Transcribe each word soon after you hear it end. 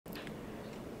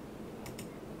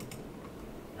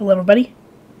Hello everybody,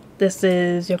 this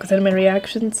is Yoko's Anime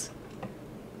Reactions.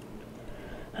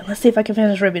 And let's see if I can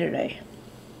finish RWBY today.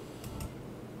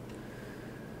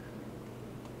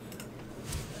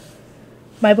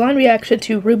 My blind reaction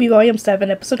to RWBY Volume 7,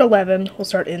 Episode 11 will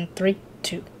start in 3,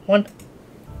 2, 1.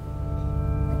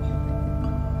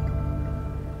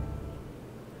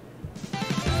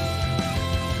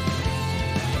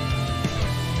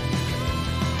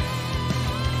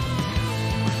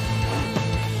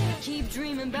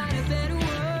 Dreaming about a better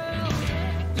world.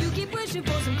 You keep wishing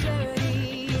for some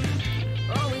clarity.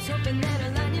 Always hoping that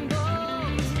a lightning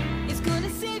bolt is gonna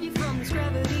save you from this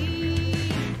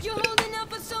gravity. You're holding out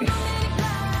for so many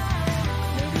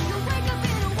lives. Maybe you'll wake up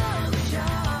in a world of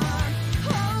charm.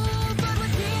 Oh, but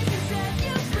what can you set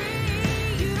you free?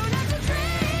 You don't have to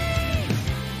dream.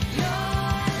 Your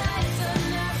life's a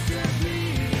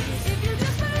masterpiece. If you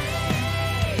just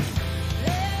believe,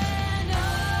 then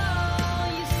all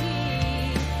you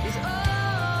see is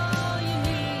all you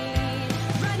need.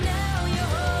 Right now your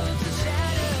hopes are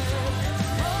shattered.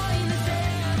 Boy, in the day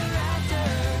of the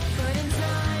raptor. But in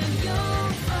time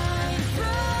you'll find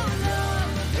through love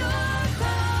your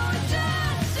power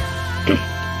just shines.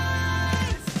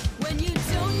 When you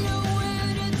don't know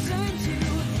where to turn to,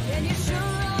 and you're sure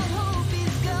all hope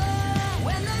is gone.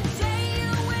 When the day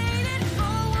you waited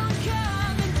for won't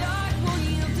come and dark won't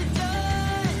yield to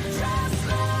dawn. Trust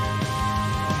light.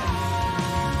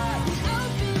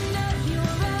 Open up your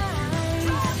eyes.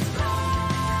 Trust light.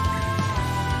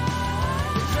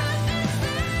 The truth is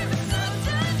there, but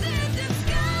sometimes it's in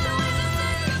disguise. So it's a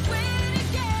matter of we're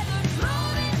together,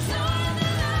 holding toward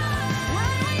the light.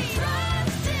 When we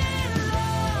trust in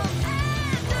love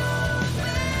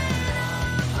and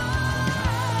open our eyes.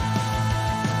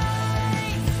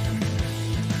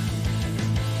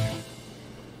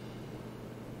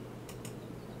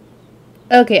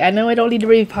 Okay, I know I don't need to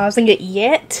be pausing it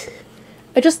yet.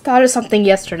 I just thought of something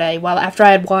yesterday, after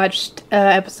I had watched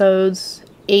episodes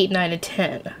 8, 9, and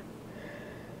 10.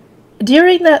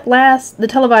 During the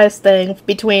televised thing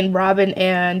between Robin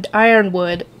and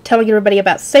Ironwood, telling everybody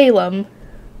about Salem,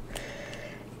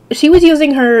 she was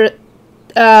using her,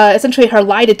 essentially her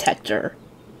lie detector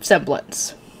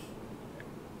semblance.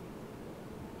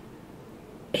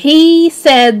 He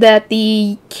said that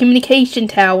the communication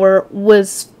tower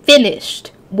was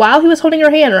finished while he was holding her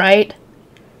hand, right?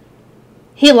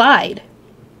 He lied.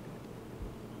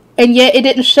 And yet it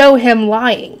didn't show him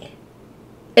lying.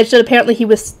 It showed apparently he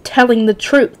was telling the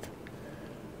truth.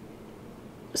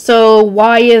 So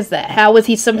why is that? How was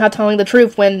he somehow telling the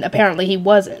truth when apparently he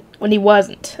wasn't? When he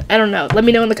wasn't. I don't know. Let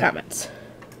me know in the comments.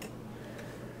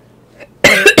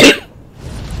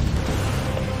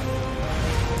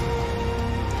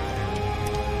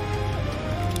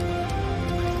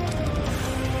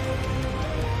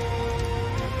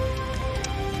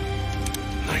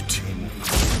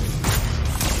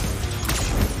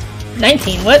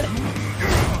 19, what?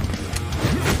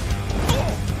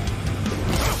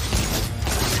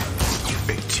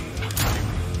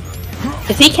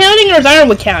 Is he counting or is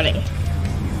Ironwood counting?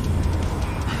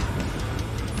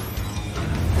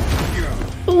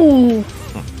 Ooh.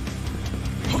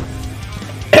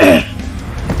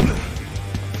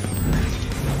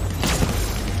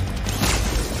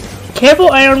 Careful,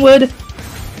 Ironwood.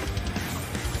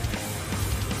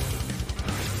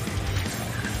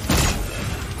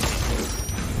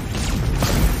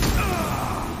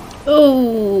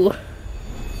 Ooh.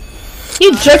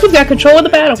 You jerk, you've got control of the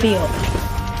battlefield.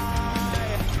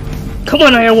 Come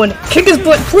on, Ironwood. Kick his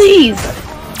butt, please!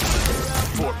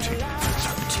 14, 17.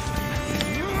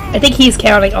 I think he's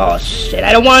counting. Oh, shit.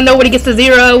 I don't want to know when he gets to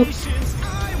 0.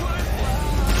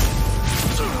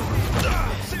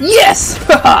 Yes!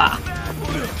 Haha!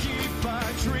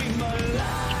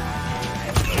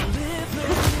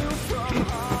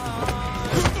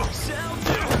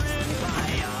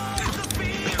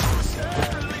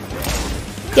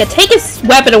 Yeah, take his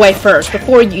weapon away first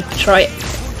before you try it.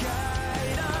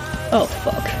 Oh,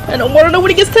 fuck. I don't want to know when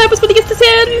he gets to happens when he gets to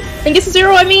 10! And gets to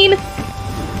 0, I mean!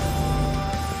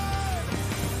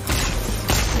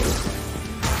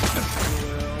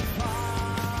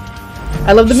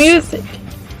 I love the music!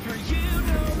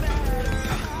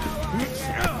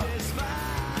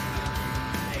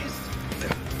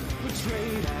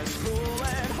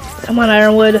 Come on,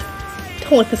 Ironwood.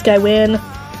 Don't let this guy win.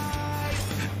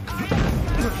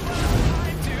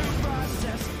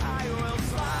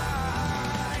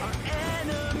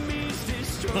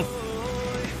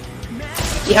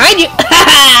 Behind you!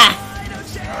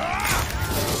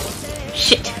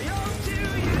 Shit.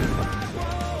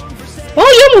 Oh,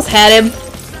 you almost had him.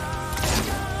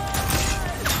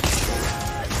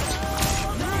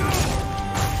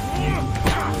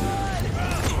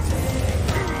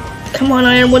 Come on,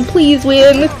 Ironwood, please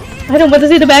win. I don't want to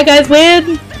see the bad guys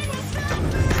win.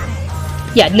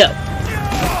 Yeah, no.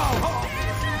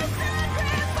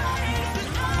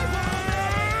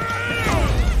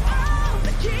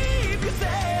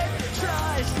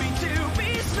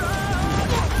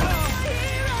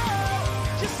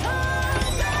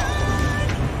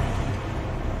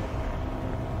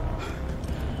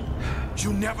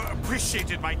 You never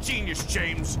appreciated my genius,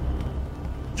 James.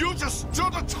 You just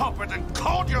stood atop it and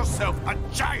called yourself a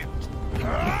giant.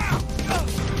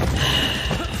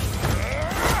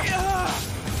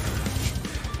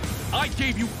 I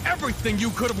gave you everything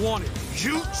you could have wanted.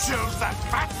 You chose that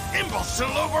fat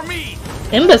imbecile over me.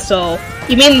 Imbecile?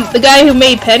 You mean the guy who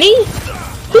made Penny?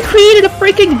 He created a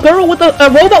freaking girl with a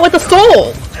robot with a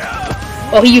soul.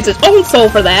 Well, he used his own soul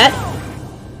for that.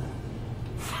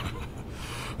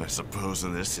 I suppose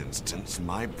in this instance,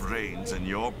 my brains and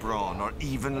your brawn are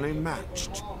evenly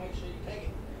matched.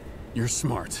 You're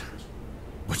smart,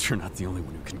 but you're not the only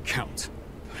one who can count.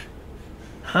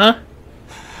 Huh?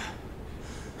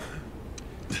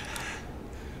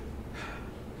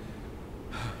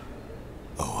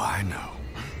 Oh, I know.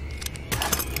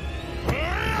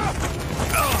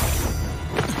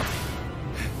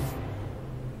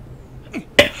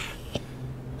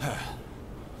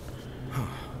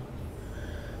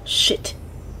 Shit.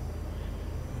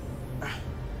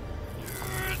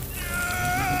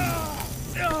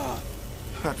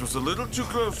 That was a little too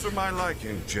close for my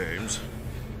liking, James.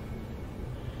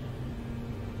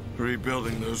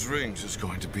 Rebuilding those rings is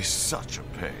going to be such a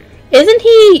pain. Isn't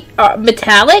he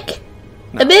metallic?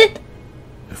 A bit?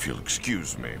 If you'll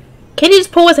excuse me. Can he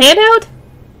just pull his hand out?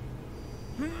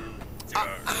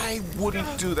 I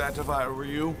wouldn't do that if I were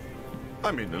you.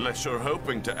 I mean, unless you're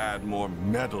hoping to add more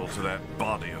metal to that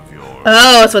body of yours.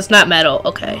 Oh, so it's not metal.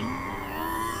 Okay.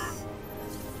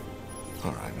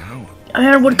 All right, now.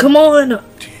 Ironwood, come on! Did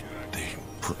they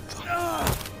put them?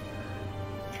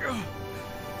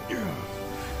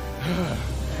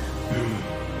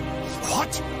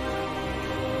 What?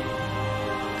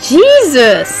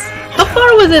 Jesus! How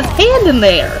far was his hand in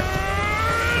there?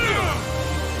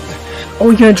 Oh,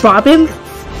 you're gonna drop him?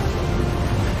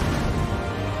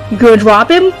 You gonna drop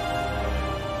him?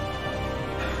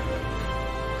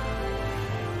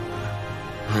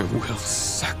 I will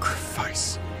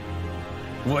sacrifice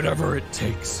whatever it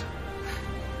takes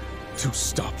to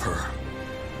stop her.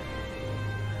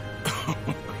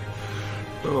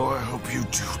 Oh, I hope you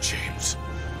do, James.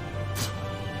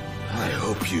 I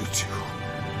hope you do.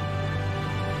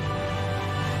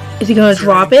 Is he gonna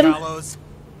drop him? Carlos,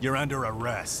 you're under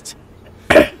arrest.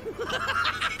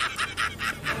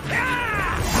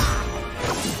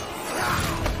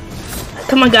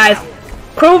 Come on, guys.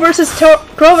 Crow versus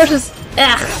Crow versus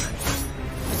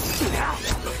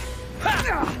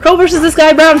Crow versus this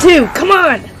guy Brown too. Come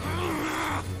on.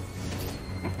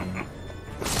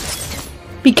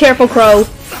 Be careful, Crow.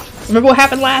 Remember what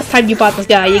happened last time you fought this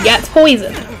guy? You got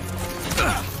poisoned.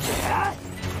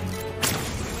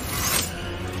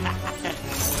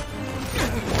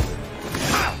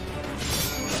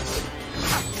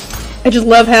 I just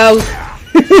love how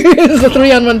this is a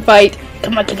 3-on-1 fight.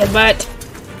 Come on, kick his butt.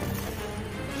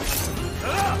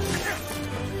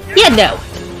 Yeah, no.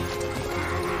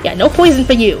 Yeah, no poison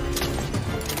for you.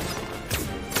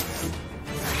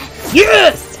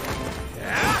 Yes!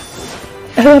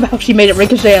 I love how she made it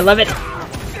ricochet. I love it.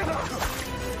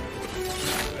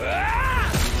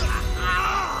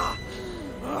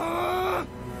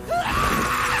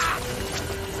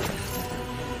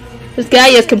 This guy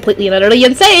is completely and utterly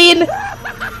insane!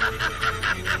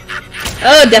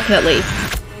 Oh, definitely.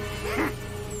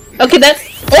 Okay, that's...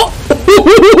 Oh!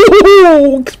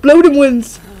 Exploding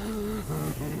ones!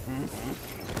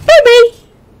 Bye-bye!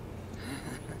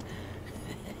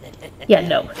 Yeah,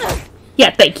 no.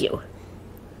 Yeah, thank you.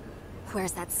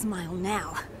 Where's that smile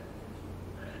now?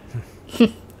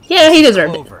 Yeah, he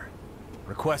deserved it. Over.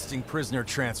 Requesting prisoner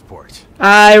transport.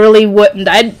 I really wouldn't.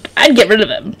 I'd get rid of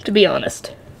him, to be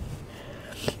honest.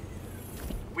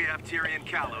 We have Tyrion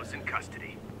Kalos in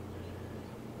custody.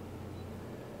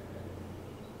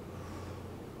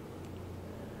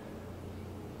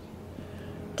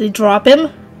 Did he drop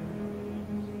him?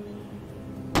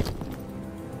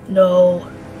 No.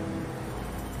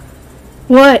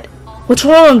 What? What's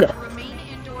wrong? Remain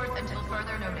indoors until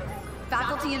further notice.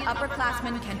 Faculty and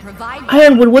upperclassmen can provide...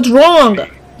 Ironwood, what's wrong?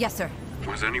 Yes, sir.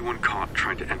 Was anyone caught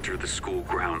trying to enter the school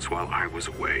grounds while I was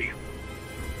away?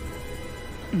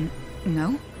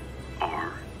 No?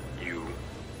 Are you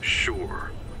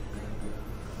sure?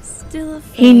 Still a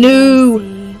He knew.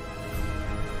 fantasy.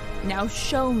 Now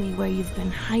show me where you've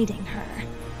been hiding her.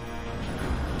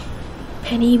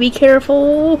 Penny, be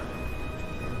careful.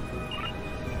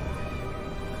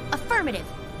 Affirmative.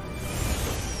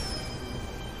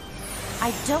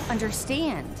 I don't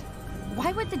understand.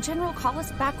 Why would the General call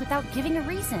us back without giving a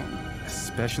reason?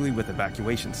 Especially with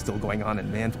evacuation still going on in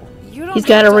Mantle. You don't He's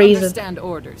got have a to reason. understand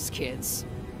orders, kids.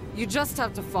 You just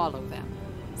have to follow them.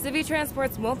 Civvy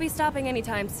transports won't be stopping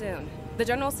anytime soon. The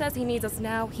General says he needs us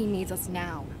now, he needs us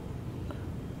now.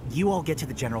 You all get to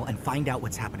the General and find out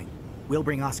what's happening. We'll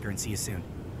bring Oscar and see you soon.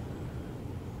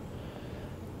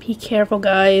 Be careful,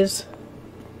 guys.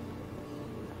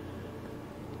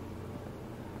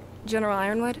 General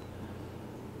Ironwood?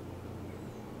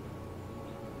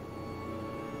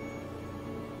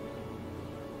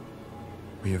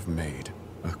 We have made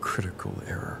a critical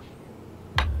error.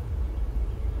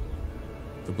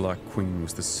 The Black Queen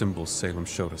was the symbol Salem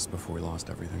showed us before we lost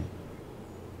everything.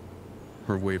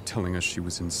 Her way of telling us she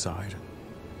was inside.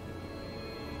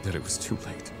 That it was too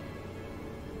late.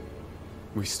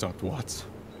 We stopped Watts.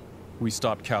 We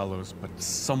stopped Kalos, but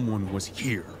someone was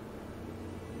here.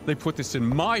 They put this in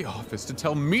my office to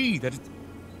tell me that it...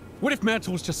 What if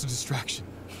Mantle was just a distraction?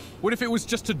 What if it was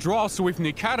just to draw us away from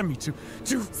the Academy to...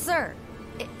 Sir,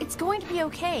 it's going to be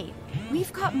okay.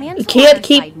 We've got Mantle You can't on our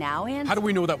keep... side now, and... How do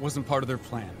we know that wasn't part of their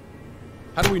plan?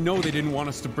 How do we know they didn't want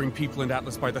us to bring people into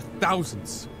Atlas by the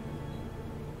thousands?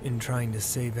 In trying to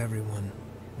save everyone,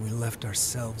 we left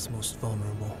ourselves most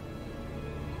vulnerable.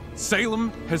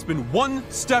 Salem has been one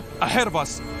step ahead of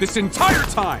us this entire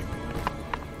time!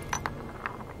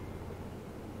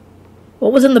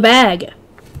 What was in the bag?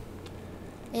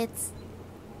 It's...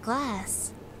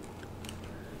 glass.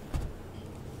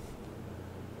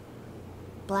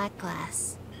 Black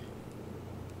glass.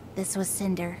 This was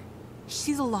Cinder.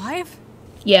 She's alive?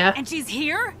 Yeah. And she's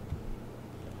here?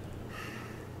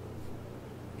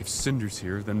 If Cinder's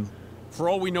here, then for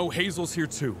all we know, Hazel's here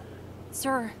too.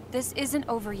 Sir, this isn't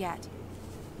over yet.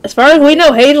 As far as we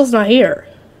know, Hazel's not here.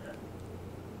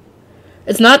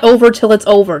 It's not over till it's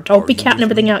over. Don't be counting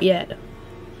everything out yet.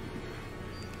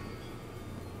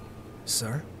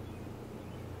 Sir?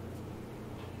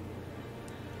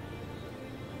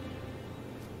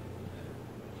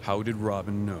 How did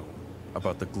Robin know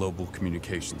about the Global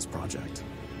Communications Project?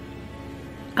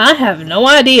 I have no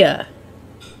idea.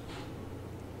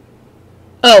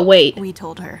 Oh, wait. We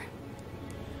told her.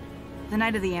 The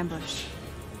night of the ambush.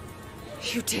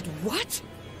 You did what?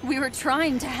 We were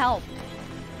trying to help.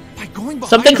 By going behind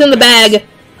Something's her in the back. bag.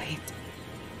 Wait.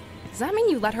 Does that mean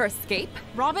you let her escape?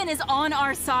 Robin is on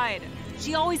our side.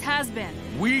 She always has been.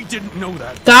 We didn't know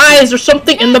that. Guys, there's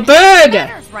something in the bag!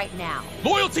 Matters right now.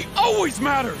 Loyalty always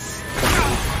matters!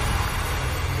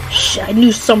 Shh, I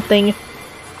knew something.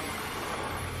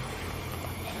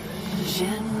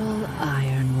 General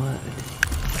Ironwood.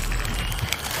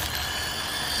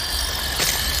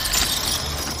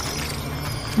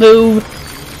 Move.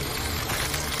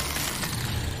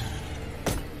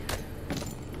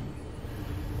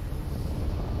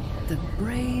 The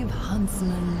brave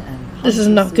huntsman and This is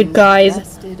not good, guys.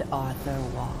 bested Arthur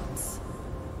Watts.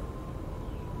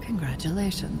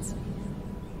 Congratulations.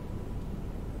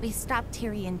 We stopped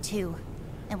Tyrion too.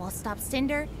 And we'll stop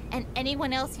Cinder and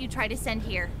anyone else you try to send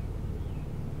here.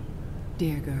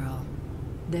 Dear girl,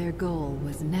 their goal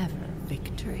was never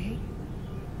victory.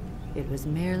 It was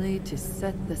merely to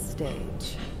set the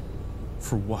stage.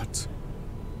 For what?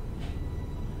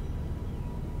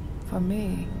 For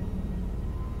me.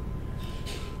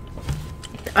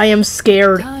 I am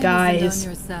scared, Time guys. isn't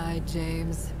on your side,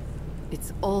 James.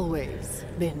 It's always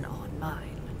been on mine.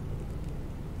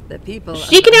 The people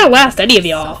She can outlast any of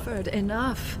y'all. suffered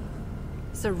enough.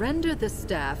 Surrender the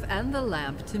staff and the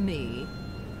lamp to me,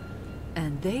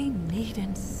 and they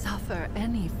needn't suffer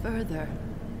any further.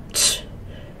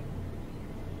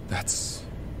 That's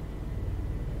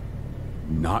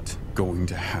not going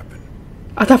to happen.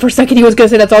 I thought for a second he was gonna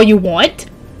say that's all you want.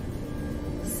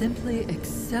 Simply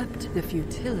accept the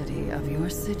futility of your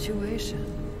situation.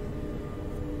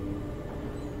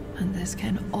 And this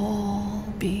can all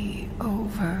be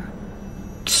over.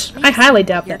 I highly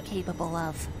doubt You're that. capable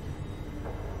of.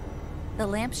 The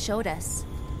lamp showed us.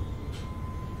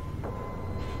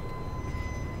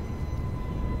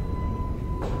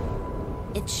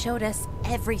 It showed us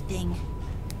everything.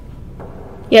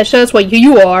 Yeah, show us what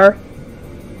you are.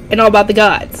 And all about the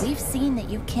gods. We've seen that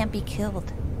you can't be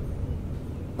killed.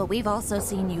 But we've also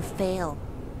seen you fail.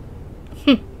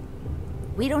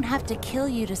 We don't have to kill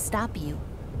you to stop you.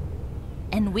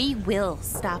 And we will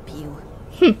stop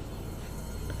you.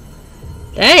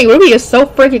 Dang, Ruby is so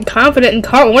freaking confident and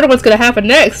calm. I wonder what's gonna happen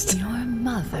next. Your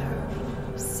mother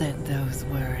said those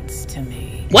words to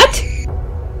me. What?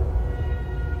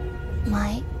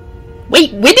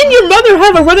 Wait, when did your mother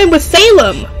have a run-in with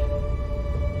Salem?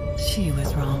 She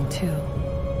was wrong too.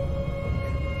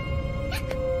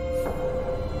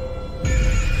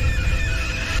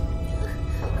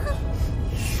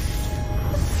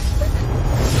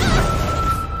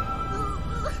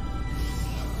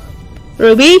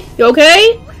 Ruby, you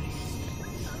okay?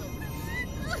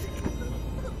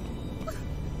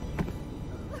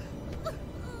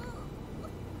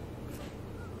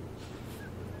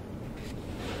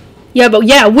 Yeah, but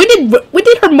yeah, when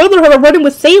did her mother have a run-in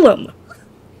with Salem?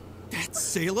 That's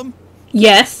Salem?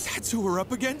 Yes. That's who we're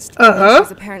up against? Uh-huh.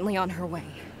 She's apparently on her way.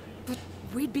 But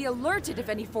we'd be alerted if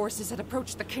any forces had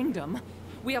approached the kingdom.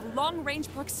 We have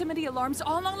long-range proximity alarms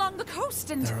all along the coast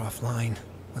and... They're offline.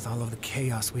 With all of the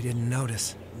chaos, we didn't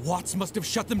notice. Watts must have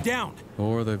shut them down.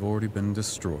 Or they've already been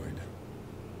destroyed.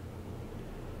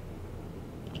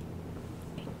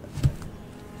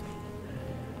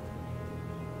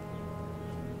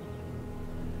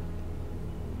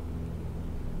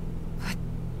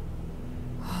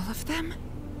 all of them?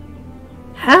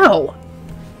 How?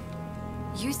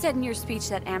 You said in your speech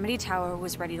that Amity Tower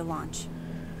was ready to launch.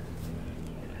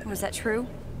 Was that true?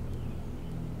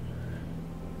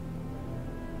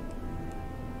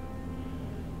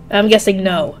 I'm guessing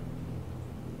no.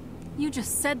 You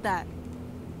just said that.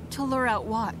 To lure out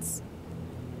Watts.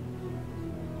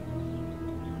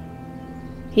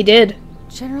 He did.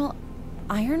 General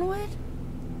Ironwood?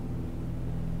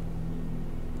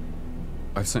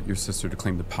 I've sent your sister to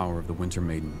claim the power of the Winter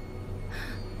Maiden.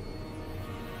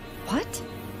 What?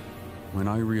 When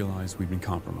I realized we'd been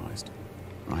compromised,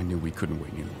 I knew we couldn't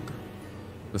wait any longer.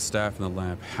 The staff and the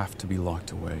lamp have to be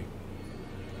locked away.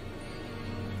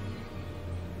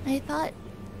 I thought...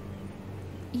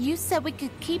 you said we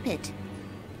could keep it.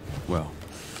 Well,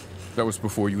 that was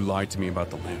before you lied to me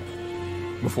about the lamp.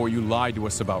 Before you lied to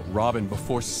us about Robin.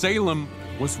 Before Salem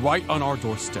was right on our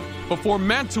doorstep. Before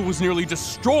Mantle was nearly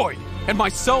destroyed. And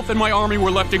myself and my army were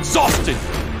left exhausted.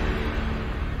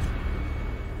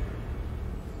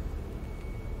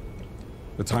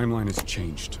 The timeline has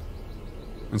changed.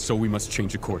 And so we must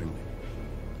change accordingly.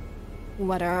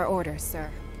 What are our orders, sir?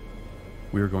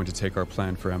 We are going to take our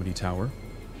plan for Amity Tower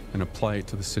and apply it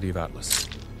to the city of Atlas.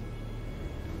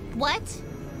 What?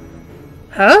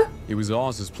 Huh? It was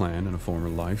Oz's plan in a former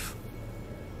life,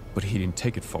 but he didn't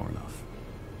take it far enough.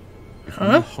 If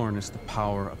we harness the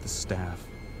power of the staff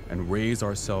and raise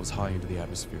ourselves high into the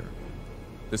atmosphere,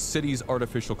 the city's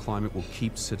artificial climate will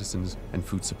keep citizens and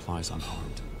food supplies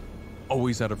unharmed,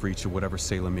 always out of reach of whatever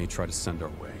Salem may try to send our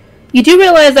way. You do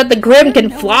realize that the Grim can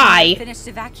fly. Finished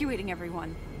evacuating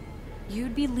everyone.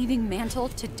 You'd be leaving Mantle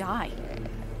to die.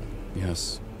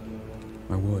 Yes,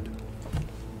 I would.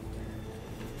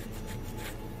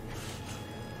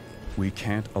 We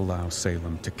can't allow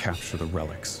Salem to capture the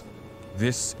relics.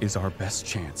 This is our best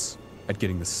chance at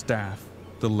getting the staff,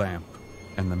 the lamp,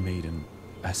 and the maiden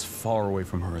as far away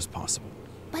from her as possible.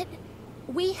 But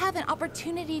we have an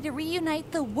opportunity to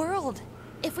reunite the world.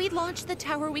 If we launch the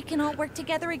tower, we can all work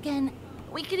together again.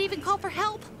 We could even call for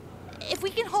help. If we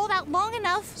can hold out long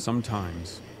enough.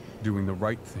 Sometimes, doing the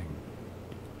right thing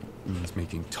means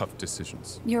making tough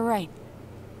decisions. You're right.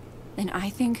 And I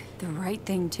think the right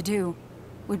thing to do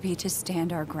would be to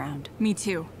stand our ground. Me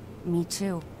too. Me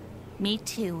too. Me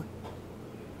too.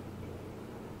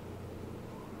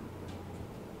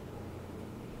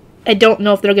 I don't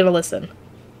know if they're gonna listen.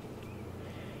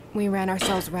 We ran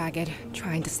ourselves ragged,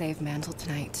 trying to save Mantle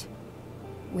tonight.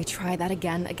 We try that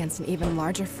again against an even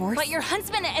larger force. But you're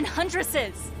huntsmen and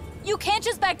huntresses! You can't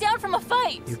just back down from a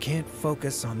fight! You can't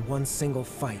focus on one single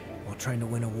fight while trying to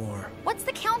win a war. What's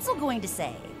the council going to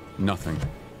say? Nothing.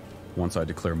 Once I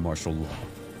declare martial law.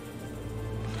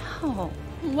 Oh,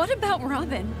 what about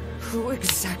Robin? Who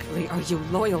exactly are you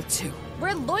loyal to?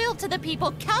 We're loyal to the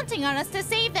people counting on us to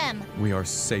save them. We are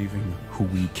saving who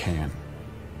we can.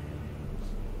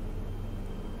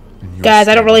 Guys,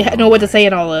 I don't really know what to say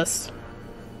in all this.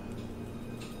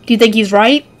 Do you think he's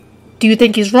right? Do you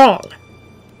think he's wrong?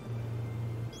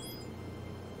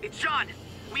 It's John.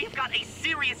 We've got a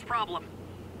serious problem.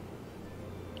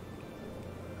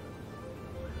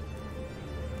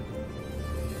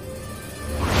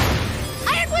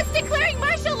 Ironwood's declaring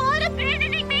martial law and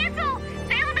abandoning Mantle.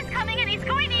 Salem is coming and he's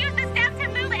going to use the staff to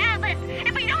move Atlas.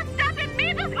 If we don't stop him,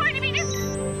 Mantle's going to be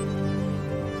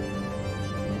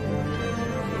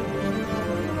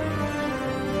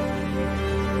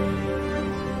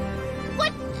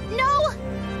What? No!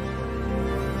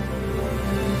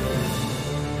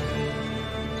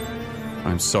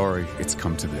 I'm sorry it's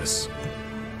come to this.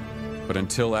 But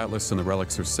until Atlas and the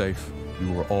relics are safe,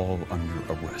 you are all under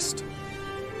arrest.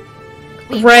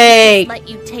 We Ray! won't let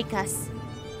you take us.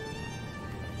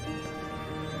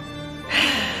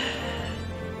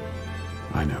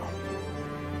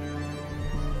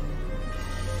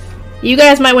 You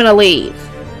guys might want to leave.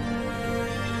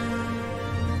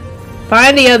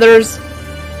 Find the others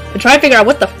and try to figure out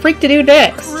what the freak to do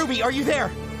next. Ruby, are you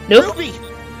there? Nope. Ruby!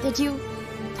 Did you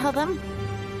tell them?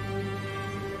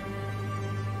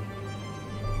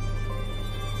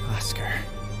 Oscar,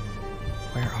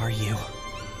 where are you?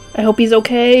 I hope he's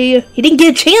okay. He didn't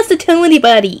get a chance to tell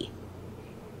anybody.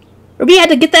 Ruby had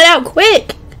to get that out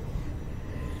quick.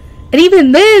 And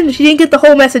even then, she didn't get the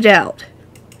whole message out.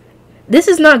 This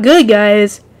is not good,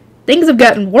 guys. Things have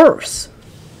gotten worse.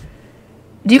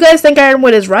 Do you guys think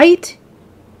Ironwood is right?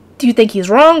 Do you think he's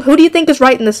wrong? Who do you think is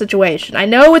right in this situation? I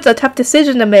know it's a tough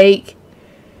decision to make.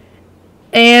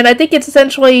 And I think it's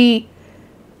essentially,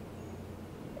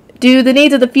 do the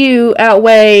needs of the few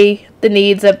outweigh the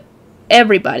needs of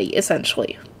everybody,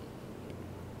 essentially?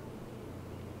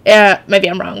 Yeah, maybe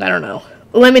I'm wrong. I don't know.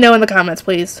 Let me know in the comments,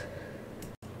 please.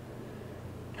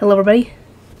 Hello, everybody.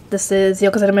 This is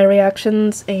Yoko's Anime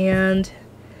Reactions, and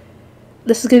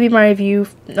this is going to be my review.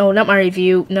 No, not my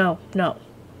review. No.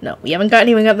 We haven't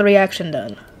even got the reaction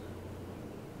done.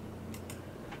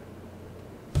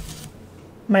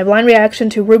 My blind reaction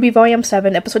to RWBY Volume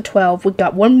 7, Episode 12. We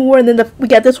got one more, and then we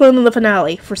got this one in the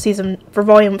finale for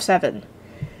Volume 7.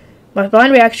 My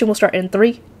blind reaction will start in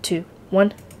 3, 2,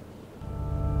 1.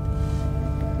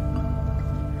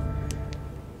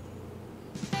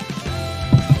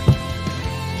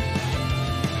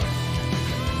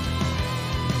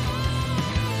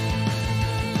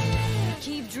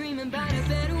 Keep dreaming about a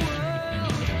better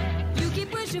world. You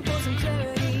keep wishing for some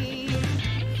clarity.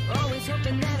 Always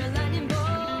hoping that a lightning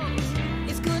bolt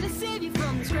is gonna save you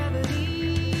from this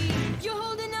gravity. You're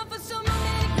holding out for so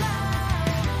many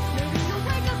clouds. Maybe you'll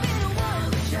wake up in a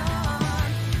world of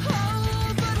charm.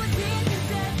 Oh, but what did you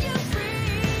set you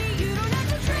free? You don't have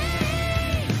to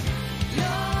dream.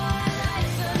 Your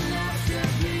life's a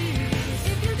masterpiece.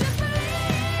 If you just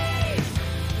believe,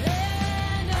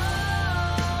 then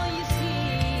all you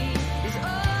see is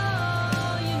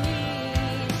all you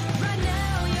need. Right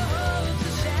now your hopes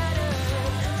are shattered.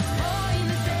 Boy,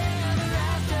 you stay ever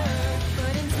after.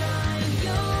 But in time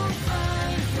you'll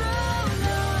find true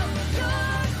love.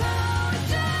 Your power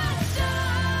just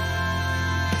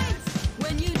shines.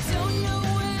 When you don't know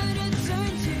where to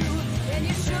turn to, and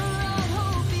you're sure all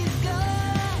hope is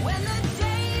gone. When the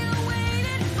day you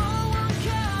waited for won't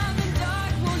come, and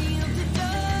dark won't yield to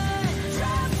dawn.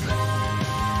 Trust light.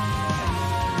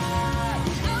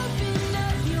 Open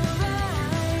up your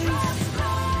eyes. Trust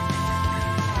light.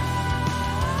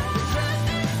 The trust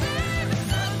is there, but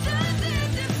sometimes it's in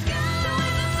disguise. So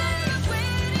when the sails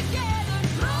we're together,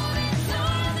 floating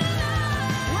toward the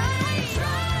light. When we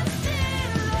trust in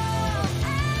love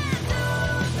and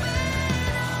open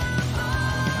our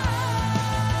eyes.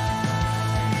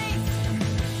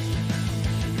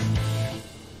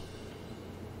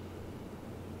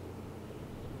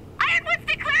 Ironwood's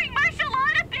declaring martial law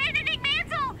and abandoning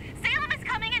Mantle! Salem is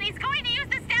coming and he's going to use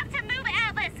the staff to move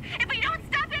Atlas! If we don't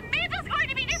stop him, Mantle's going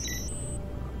to be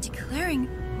Declaring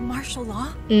martial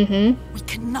law? Mm-hmm. We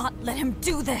cannot let him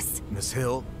do this! Miss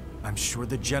Hill, I'm sure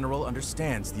the General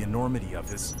understands the enormity of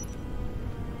this.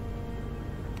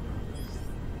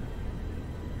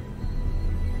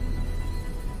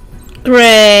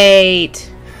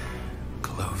 Great.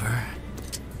 Clover.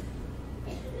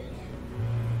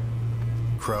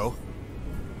 Crow,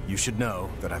 you should know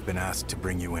that I've been asked to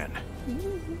bring you in.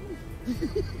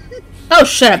 Oh,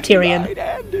 shut up, Tyrion.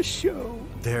 And a show.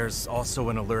 There's also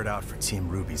an alert out for Team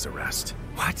Ruby's arrest.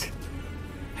 What?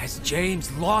 Has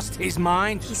James lost his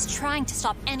mind? He's trying to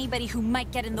stop anybody who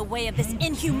might get in the way of this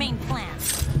inhumane plan.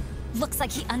 Looks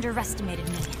like he underestimated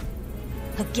me.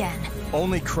 Again.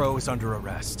 Only Crow is under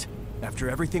arrest. After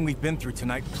everything we've been through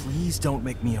tonight, please don't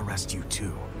make me arrest you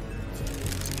too.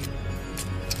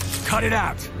 Cut it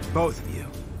out, both of you.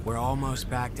 We're almost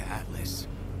back to Atlas.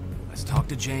 Let's talk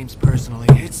to James personally.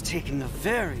 It's taken a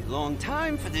very long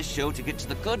time for this show to get to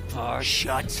the good part.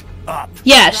 Shut up.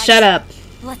 Yeah, shut up.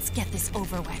 Let's get this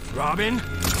over with. Robin?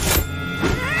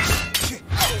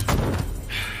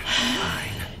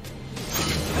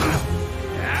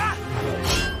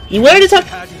 You wanted to talk.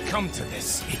 Hadn't come to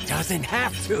this. It doesn't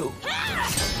have to.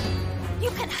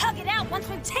 You can hug it out once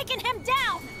we've taken him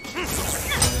down!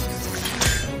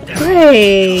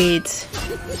 Great.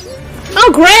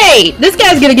 Oh, great! This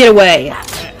guy's gonna get away.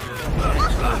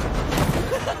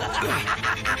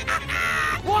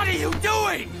 What are you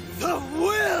doing? The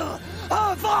will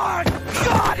of our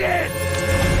goddess!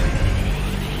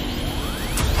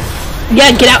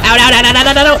 Yeah, get out,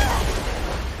 out.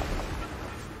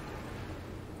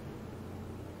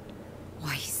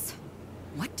 Weiss,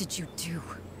 what did you do?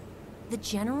 The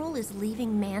General is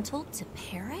leaving Mantle to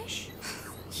perish?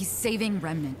 He's saving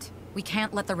Remnant. We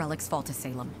can't let the relics fall to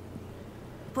Salem.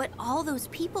 But all those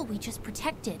people we just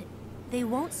protected, they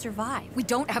won't survive. We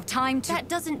don't have time to... That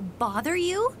doesn't bother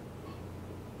you?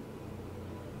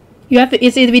 You have to,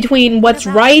 it's either between what's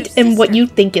right and what you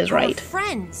think is right.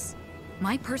 Friends.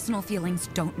 My personal feelings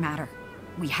don't matter.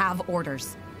 We have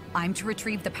orders. I'm to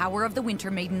retrieve the power of the Winter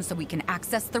Maiden so we can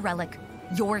access the relic.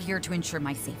 You're here to ensure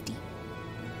my safety.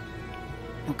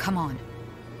 Now come on.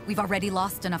 We've already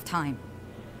lost enough time.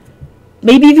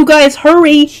 Maybe if you guys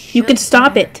hurry, you can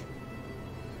stop it.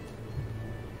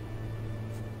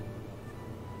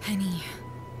 Penny,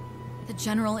 the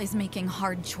General is making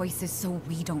hard choices so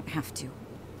we don't have to.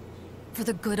 For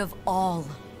the good of all,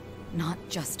 not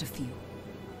just a few.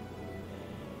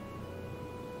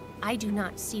 I do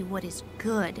not see what is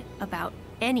good about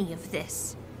any of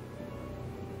this.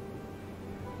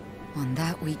 On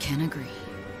that we can agree.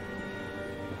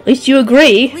 At least you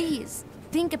agree. Please,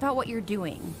 think about what you're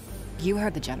doing. You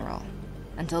heard the General.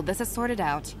 Until this is sorted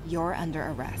out, you're under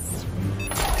arrest.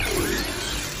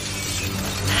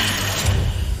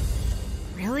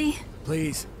 Really?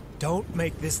 Please, don't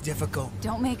make this difficult.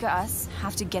 Don't make us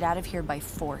have to get out of here by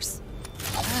force.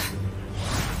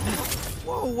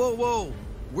 Whoa, whoa, whoa!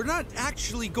 We're not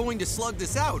actually going to slug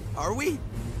this out, are we?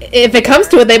 If it comes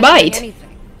to it, they might.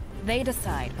 Anything. They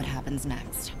decide what happens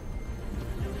next.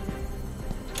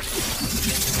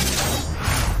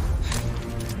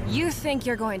 You think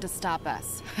you're going to stop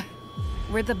us?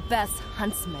 We're the best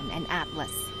huntsmen in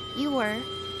Atlas. You were.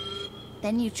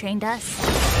 Then you trained us.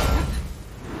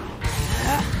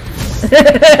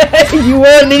 You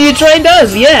were, and then you trained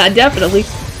us. Yeah, definitely.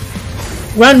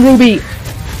 Run, RWBY.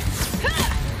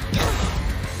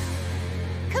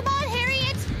 Come on,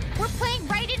 Harriet! We're playing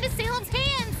right into Salem's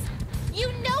hands! You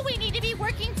know we need to be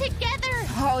working together!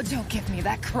 Oh, don't give me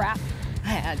that crap.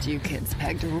 I had you kids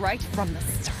pegged right from the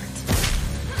start.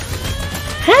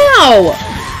 How?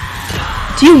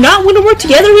 Do you not want to work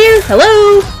together here?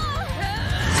 Hello?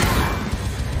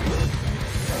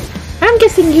 I'm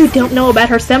guessing you don't know about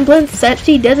her semblance, that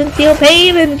she doesn't feel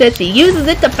pain and that she uses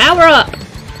it to power up.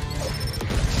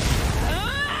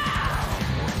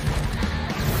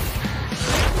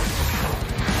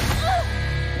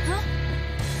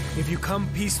 If you come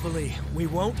peacefully, we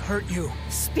won't hurt you.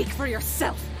 Speak for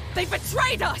yourself! They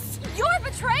betrayed us! You're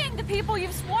betraying the people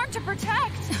you've sworn to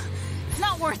protect! It's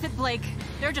not worth it, Blake.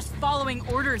 They're just following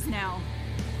orders now.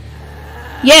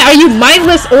 Yeah, are you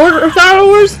mindless order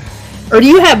followers? Or do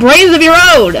you have brains of your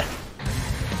own?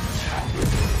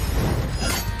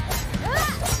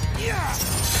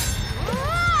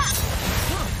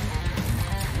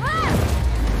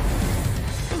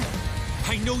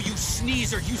 I know you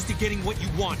sneeze are used to getting what you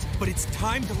want, but it's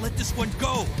time to let this one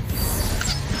go.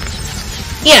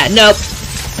 Yeah, nope.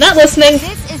 Not listening.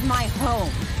 This is my home.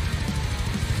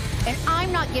 And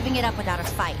I'm not giving it up without a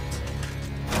fight.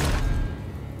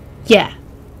 Yeah.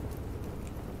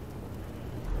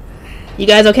 You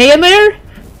guys okay in there?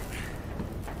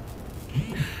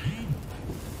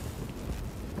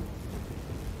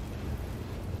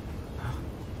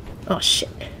 Oh shit.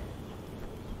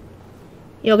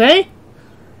 You okay?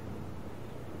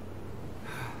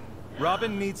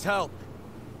 Robin needs help.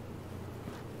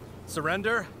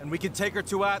 Surrender, and we can take her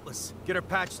to Atlas. Get her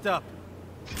patched up.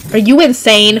 Are you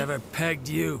insane? Never pegged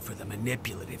you for the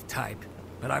manipulative type,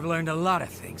 but I've learned a lot of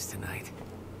things tonight.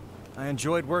 I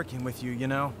enjoyed working with you, you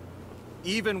know?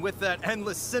 Even with that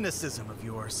endless cynicism of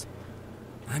yours.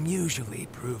 I'm usually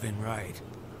proven right.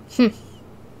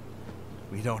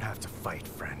 We don't have to fight,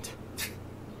 friend.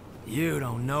 You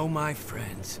don't know my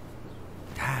friends.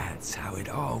 That's how it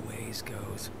always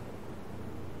goes.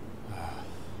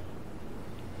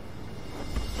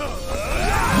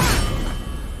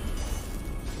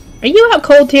 Are you out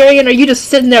cold, Tyrion, or are you just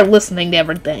sitting there listening to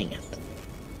everything?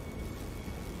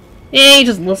 Yeah, you're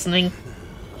just listening.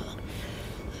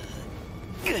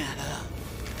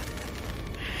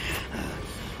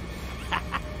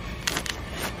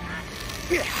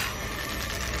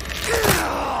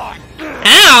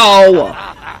 Ow!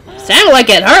 Sounded like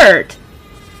it hurt.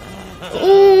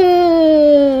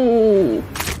 Ooh.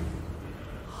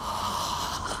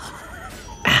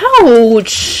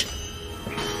 Ouch!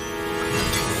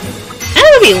 I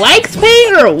don't know if he likes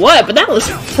pain or what, but that was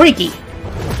freaky.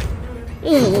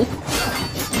 Ooh.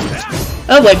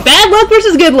 Oh boy, bad luck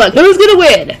versus good luck. Who's gonna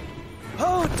win?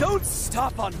 Oh, don't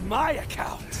stop on my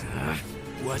account.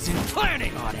 Wasn't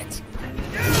planning on it.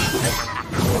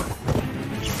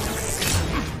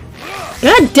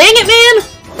 God dang it, man!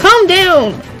 Calm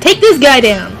down. Take this guy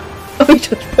down. Oh, he's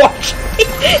just watching. He's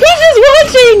just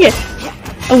watching.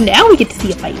 Oh, now we get to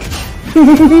see a fight.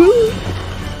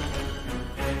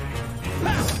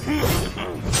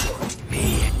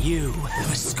 You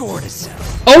have a score to settle.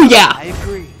 Oh yeah. I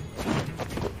agree.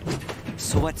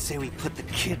 So what say we put the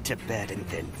kid to bed and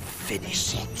then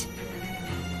finish it?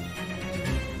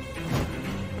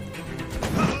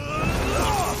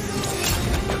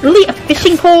 Really? A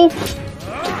fishing pole?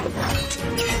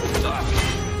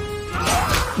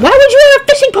 Why would you have a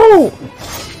fishing pole?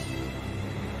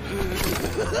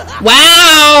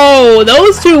 Wow!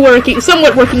 Those two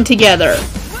somewhat working together.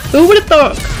 Who would have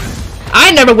thought?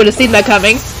 I never would have seen that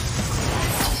coming.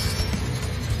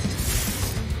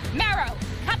 Marrow,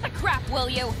 cut the crap, will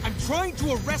you? I'm trying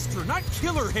to arrest her, not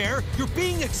kill her, Hair. You're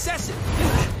being excessive.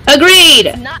 Agreed!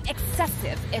 It's not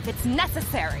excessive if it's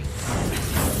necessary.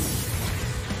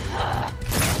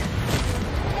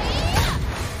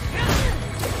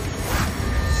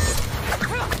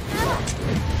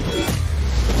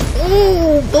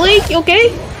 Ooh, Blake, you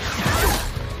okay?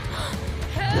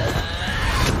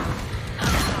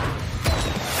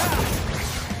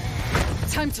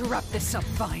 Time to wrap this up,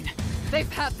 Vine.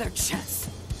 They've had their chance.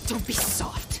 Don't be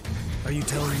soft. Are you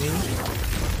telling me?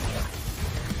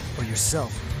 Or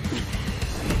yourself?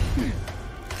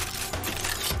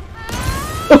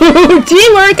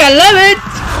 Teamwork, I love it!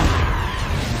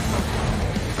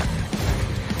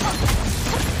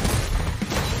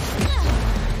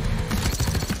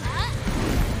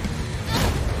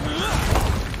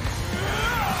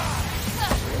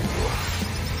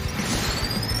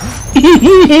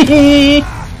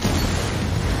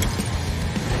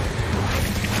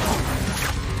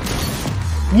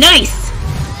 Nice!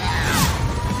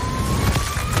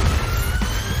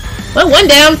 Well, one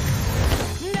down.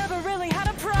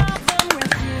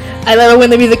 I love it when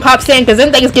the music pops in, because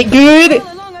then things get good.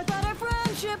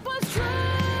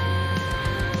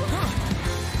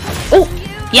 Oh,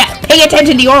 yeah, pay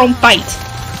attention to your own fight.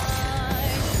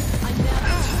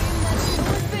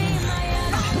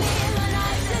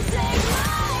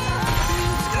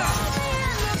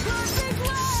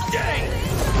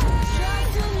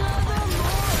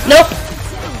 Nope.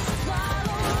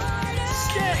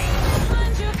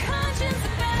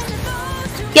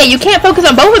 Yeah, you can't focus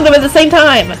on both of them at the same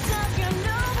time.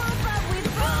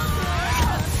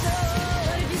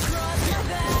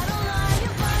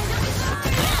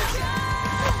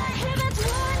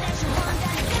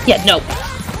 Yeah, nope.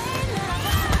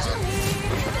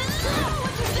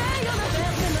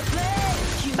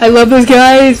 I love those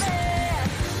guys.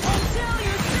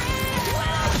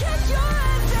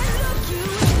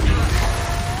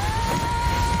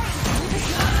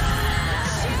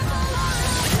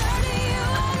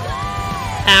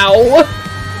 Ow.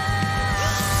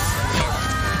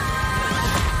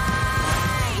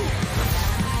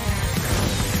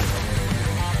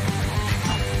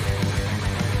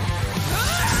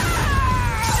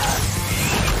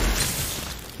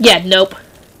 Yeah, nope.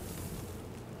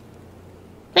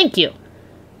 Thank you.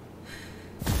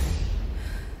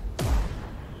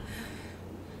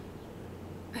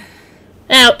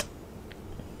 Out.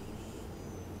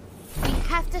 We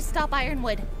have to stop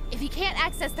Ironwood. If he can't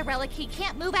access the relic, he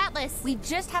can't move Atlas. We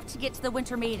just have to get to the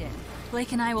Winter Maiden.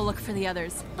 Blake and I will look for the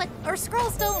others. But our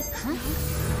scrolls don't... Huh?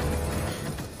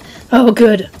 Oh,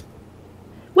 good.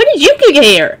 When did you get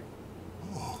here?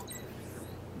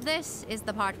 This is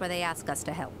the part where they ask us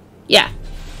to help. Yeah.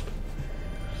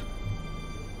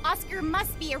 Oscar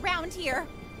must be around here.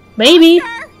 Maybe.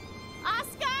 Oscar!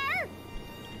 Oscar!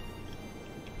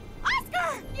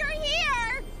 Oscar! You're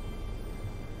here!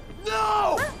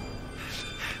 No!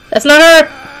 That's not her.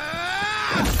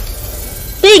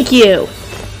 Thank you.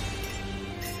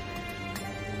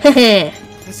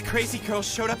 This crazy girl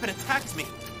showed up and attacked me,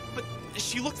 but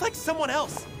she looked like someone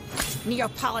else.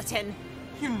 Neapolitan.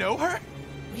 You know her?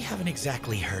 We haven't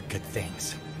exactly heard good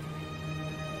things.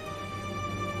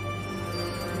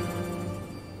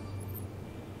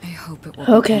 I hope it will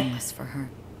be Okay. painless for her.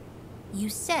 You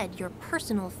said your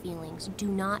personal feelings do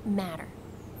not matter.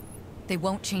 They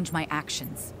won't change my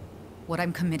actions. What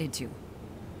I'm committed to.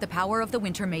 The power of the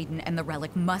Winter Maiden and the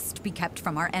relic must be kept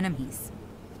from our enemies.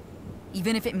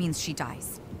 Even if it means she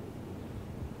dies.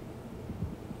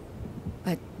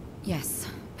 But yes,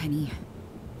 Penny,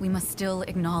 we must still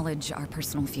acknowledge our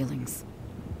personal feelings.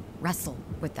 Wrestle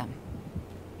with them.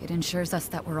 It ensures us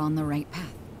that we're on the right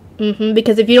path.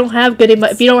 Because if you don't have good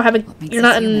if you don't have you're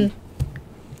not in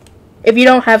if you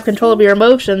don't have control of your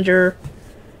emotions, you're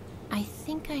I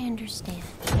think I understand.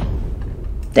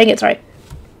 Dang it, sorry.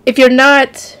 If you're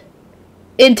not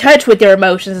in touch with your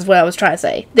emotions is what I was trying to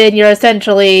say, then you're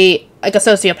essentially like a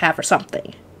sociopath or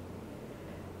something.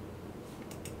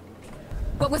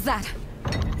 What was that?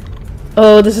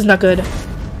 Oh, this is not good.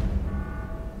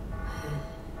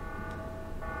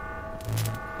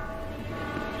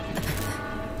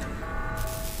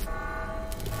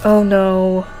 Oh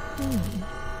no.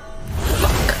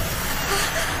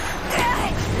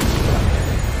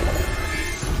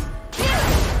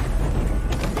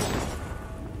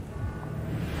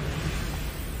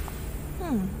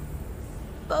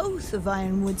 Both of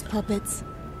Ironwood's puppets.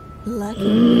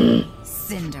 Lucky.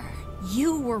 Cinder,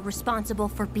 you were responsible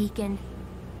for Beacon.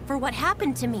 For what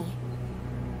happened to me.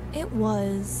 It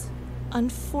was,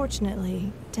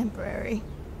 unfortunately, temporary.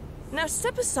 Now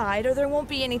step aside or there won't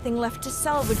be anything left to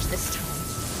salvage this time.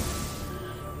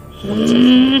 What do you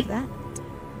think of that?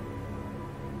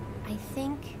 I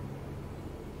think...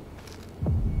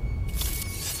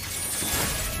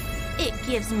 it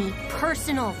gives me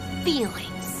personal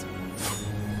feelings.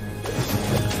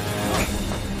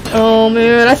 Oh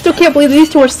man, I still can't believe these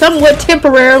two are somewhat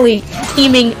temporarily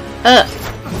teaming up.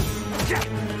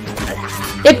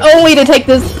 If only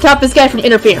to stop this guy from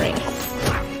interfering.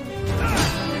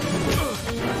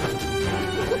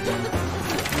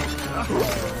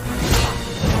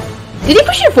 Did he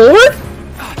push you forward?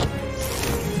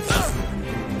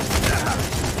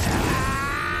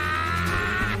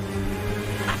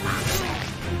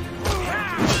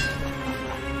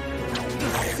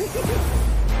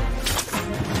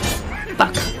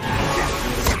 Fuck.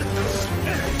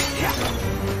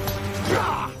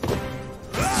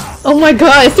 Oh my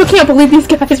god, I still can't believe these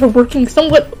guys are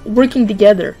somewhat working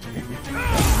together.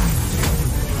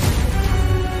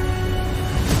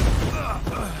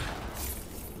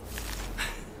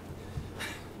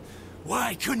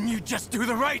 Why couldn't you just do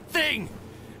the right thing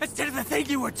instead of the thing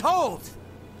you were told?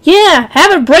 Yeah,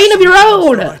 have a brain of your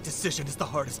own! The right decision is the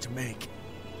hardest to make.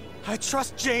 I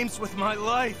trust James with my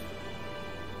life.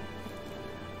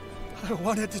 I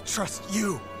wanted to trust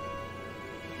you.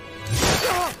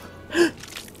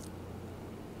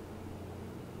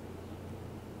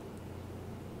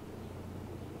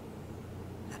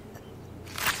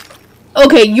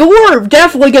 Okay, you're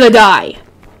definitely gonna die.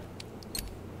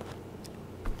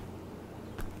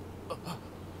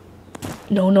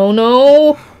 No, no,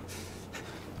 no.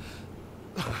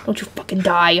 Don't you fucking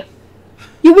die.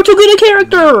 You were too good a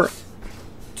character!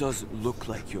 Doesn't look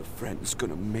like your friend's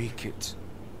gonna make it.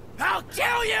 I'll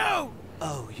kill you!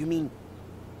 Oh, you mean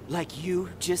like you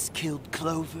just killed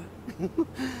Clover?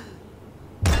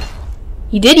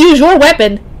 He did use your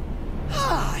weapon.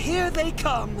 Ah, here they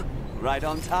come. Right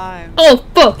on time. Oh,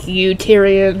 fuck you,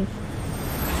 Tyrion.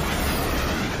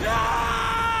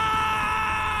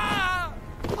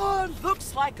 Oh,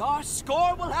 looks like our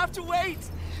score will have to wait.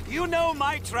 You know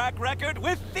my track record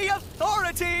with the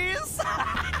authorities.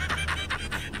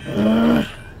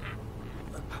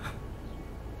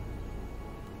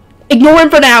 Ignore him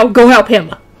for now. Go help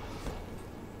him.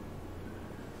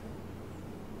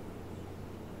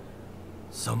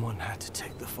 Someone had to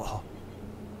take the fall.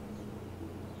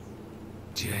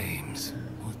 James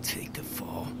will take the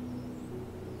fall.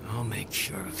 I'll make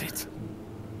sure of it.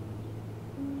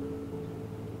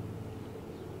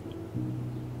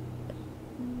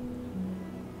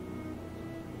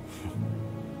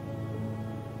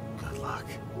 Good luck.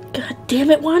 God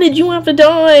damn it, why did you have to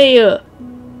die?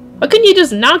 Why couldn't you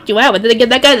just knock you out? But then again,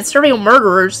 that guy's a serial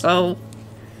murderer, so...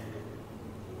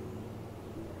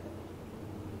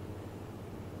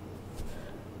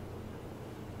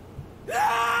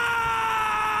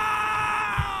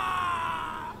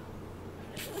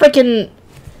 Frickin'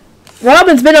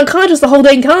 Robin's been unconscious the whole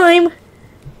dang time.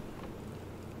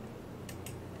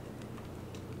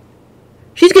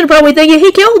 She's gonna probably think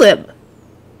he killed him.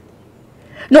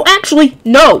 No, actually,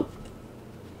 no.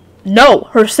 No,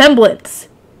 her semblance.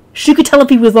 She could tell if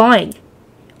he was lying.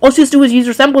 All she has to do is use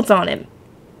her semblance on him.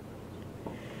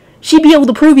 She'd be able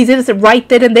to prove he's innocent right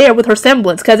then and there with her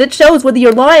semblance, because it shows whether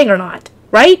you're lying or not,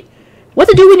 right? What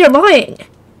to do when you're lying?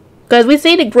 Because we've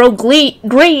seen it grow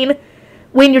green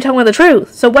when you're telling the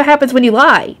truth. So what happens when you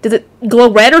lie? Does it glow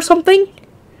red or something?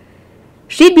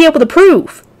 She'd be able to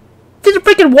prove. She's a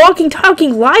freaking walking,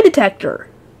 talking lie detector.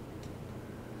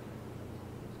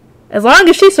 As long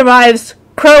as she survives,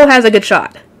 Crow has a good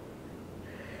shot.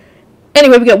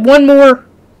 Anyway, we got one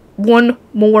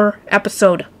more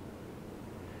episode.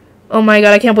 Oh my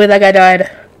god, I can't believe that guy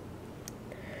died.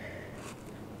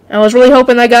 I was really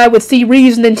hoping that guy would see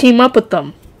reason and team up with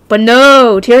them. But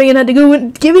no, Tyrion had to go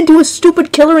and give in to his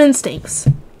stupid killer instincts.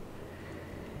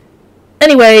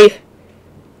 Anyway,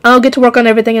 I'll get to work on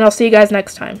everything and I'll see you guys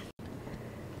next time.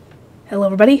 Hello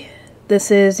everybody,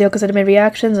 this is Yoko's Anime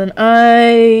Reactions and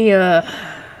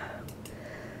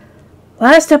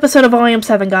last episode of Volume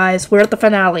 7, guys. We're at the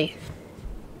finale.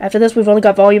 After this, we've only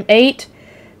got Volume 8,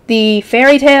 the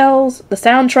fairy tales, the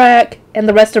soundtrack, and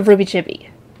the rest of RWBY Chibi.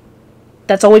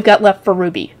 That's all we've got left for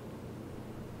RWBY.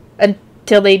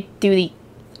 Until they do the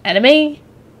Anime?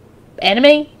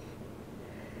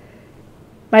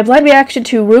 My blind reaction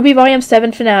to RWBY Volume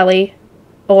 7 finale,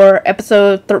 or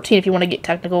episode 13 if you want to get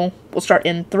technical, will start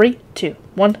in 3, 2,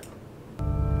 1.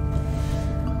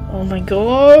 Oh my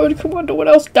god, come on, no one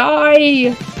else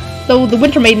die! Though the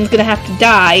Winter Maiden's gonna have to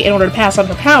die in order to pass on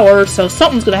her power, so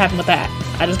something's gonna happen with that.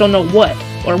 I just don't know what,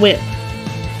 or when.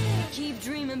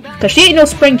 Cause she ain't no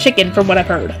spring chicken from what I've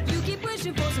heard.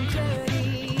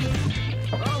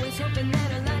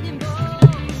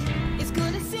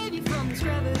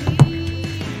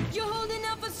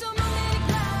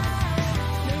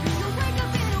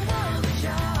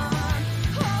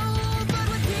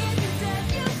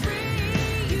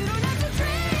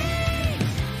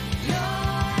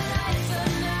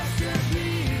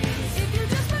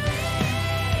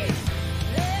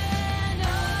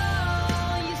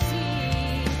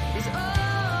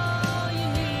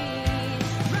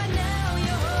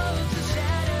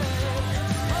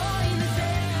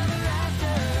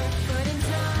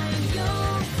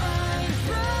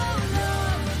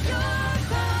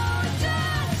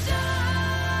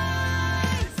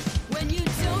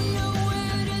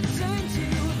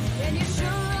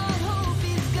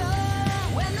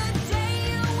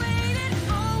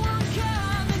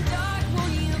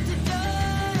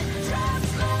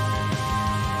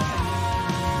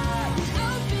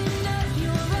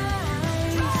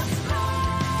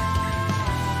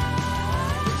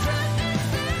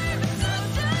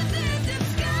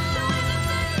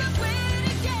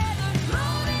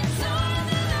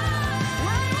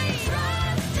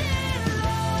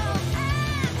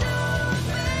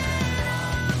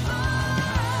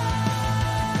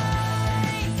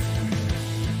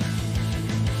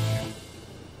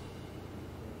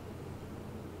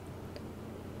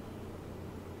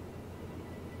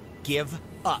 Give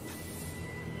up.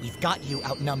 We've got you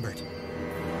outnumbered.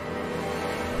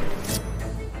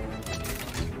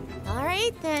 All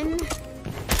right, then.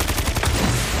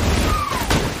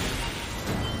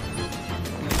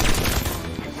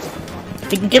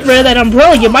 If you can get rid of that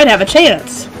umbrella, you might have a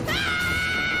chance.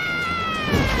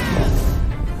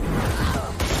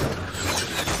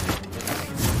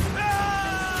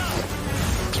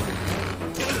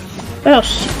 Oh,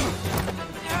 shit.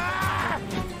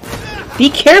 Be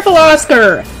careful,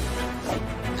 Oscar!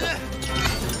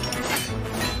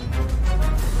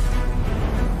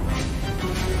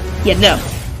 Yeah, no.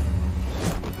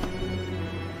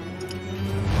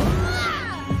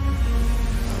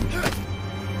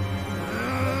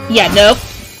 Yeah, no.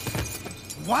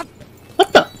 What?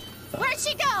 What the? Where'd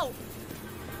she go?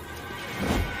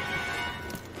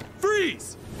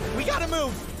 Freeze! We gotta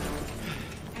move!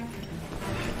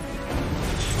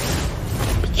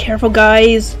 Be careful,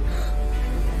 guys.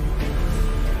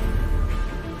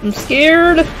 I'm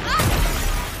scared.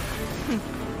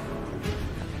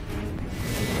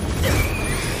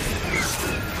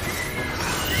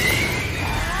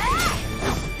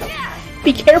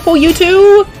 Be careful, you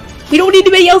two! We don't need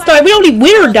anybody else dying. We don't need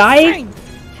Winter dying.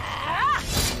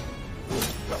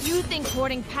 You think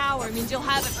hoarding power means you'll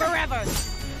have it forever,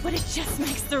 but it just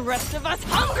makes the rest of us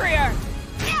hungrier.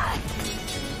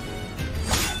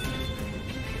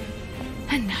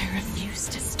 And I refuse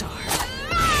to starve.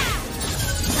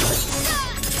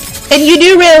 And you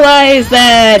do realize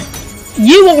that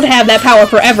you won't have that power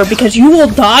forever because you will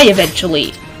die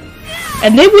eventually.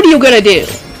 And then what are you gonna do?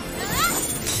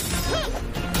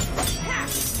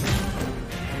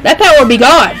 That power will be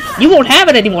gone. You won't have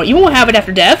it anymore. You won't have it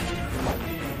after death.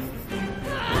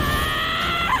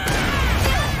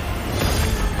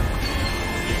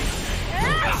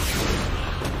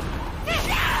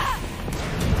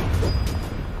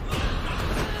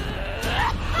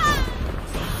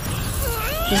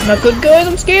 This is not good, guys.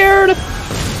 I'm scared.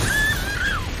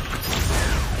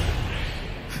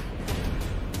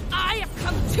 I have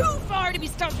come too far to be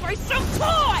stopped by some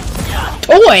toy!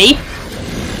 Toy?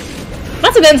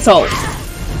 That's an insult.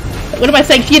 What am I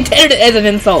saying? She intended it as an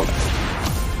insult.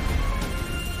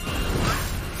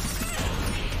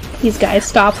 These guys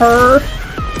stop her.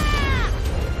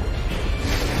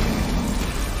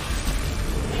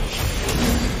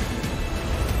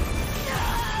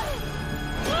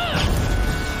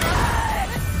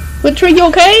 Winter, you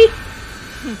okay?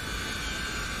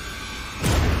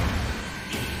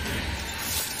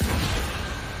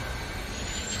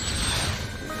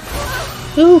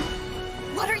 Ooh.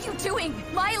 What are you doing?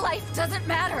 My life doesn't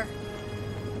matter.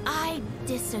 I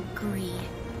disagree.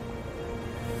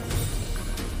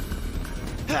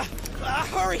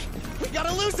 Hurry! We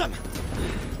gotta lose him!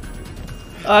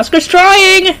 Oscar's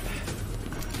trying!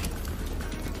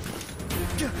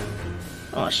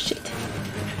 Oh shit.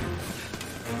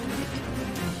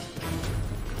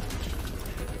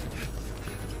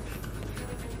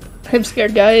 I'm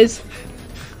scared, guys.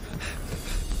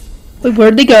 Wait,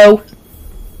 where'd they go?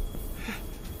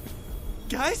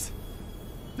 Guys?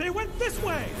 They went this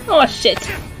way! Oh, shit.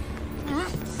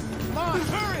 Come on,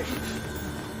 hurry!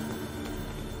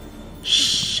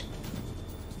 Shh.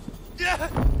 Yeah.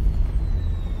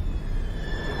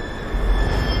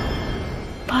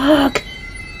 Fuck.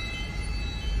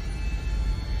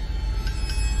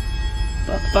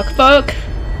 Fuck.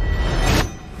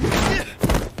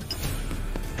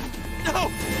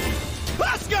 No!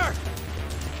 Oscar!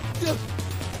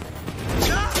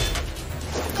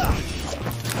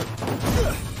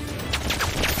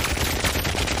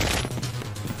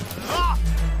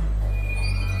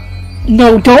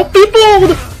 No, don't be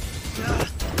bold!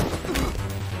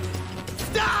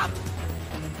 Stop!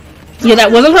 Yeah,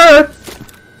 that wasn't her.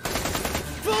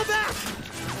 Pull back!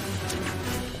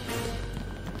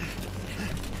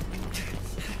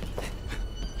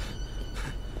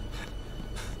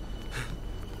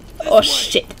 Oh,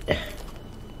 shit.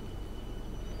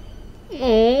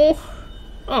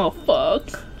 Oh, fuck.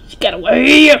 She got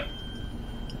away.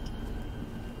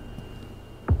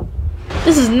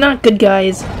 This is not good,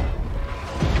 guys.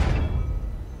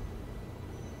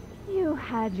 You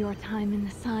had your time in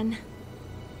the sun.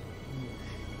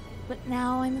 But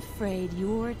now I'm afraid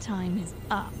your time is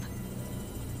up.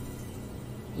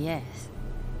 Yes.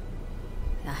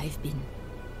 I've been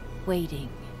waiting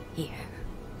here.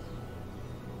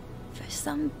 For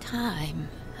some time,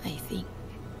 I think.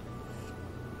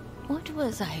 What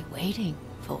was I waiting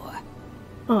for?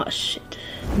 Oh, shit.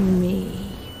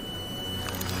 Me.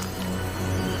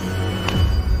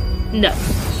 No.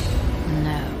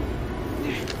 No.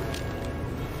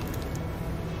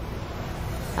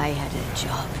 I had a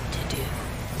job to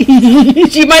do.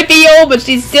 She might be old, but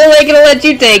she's still ain't gonna let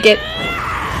you take it.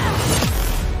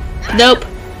 Nope.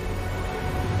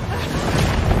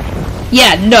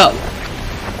 Yeah, no.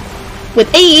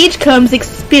 With age comes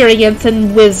experience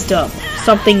and wisdom,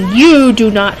 something you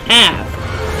do not have.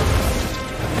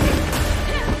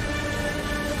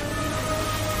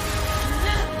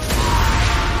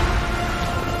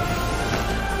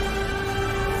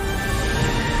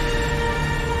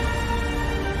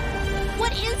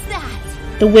 What is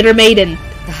that? The Winter Maiden.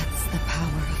 That's the power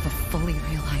of a fully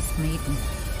realized maiden.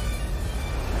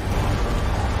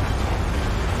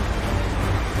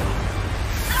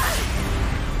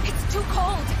 It's too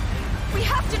cold. We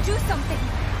have to do something.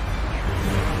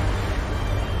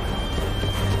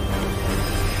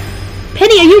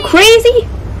 Penny, are you crazy?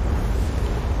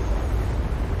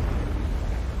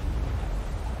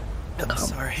 I'm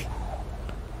sorry.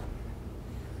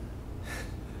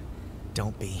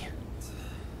 Don't be.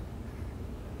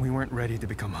 We weren't ready to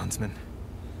become huntsmen.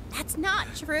 That's not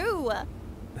true.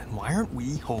 Then why aren't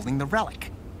we holding the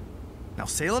relic? Now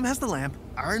Salem has the lamp,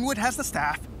 Ironwood has the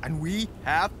staff, and we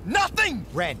have nothing!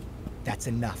 Ren, that's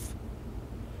enough.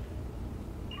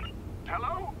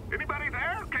 Hello? Anybody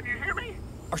there? Can you hear me?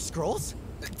 Our scrolls?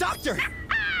 Doctor!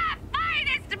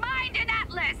 Finest mind in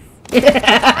Atlas!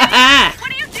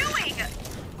 What are you doing?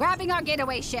 Grabbing our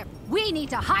getaway ship. We need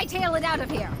to hightail it out of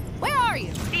here. Where are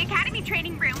you? The Academy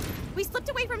training room. We slipped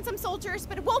away from some soldiers,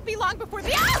 but it won't be long before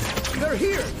they— Ah! They're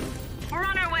here! We're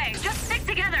on our way. Just stick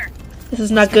together. This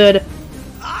is not good.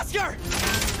 Oscar!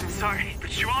 I'm sorry,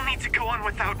 but you all need to go on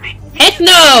without me. Heck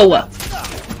no!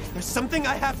 There's something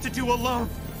I have to do alone.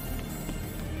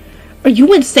 Are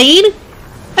you insane?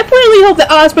 I really hope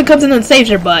that Osprey comes in and saves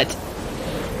your butt.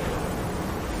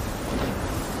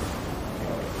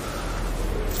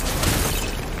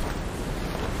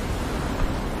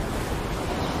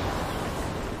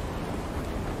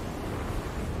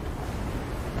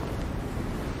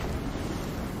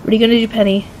 What are you gonna do,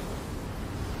 Penny?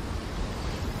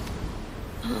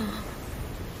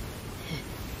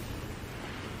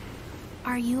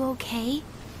 Are you okay?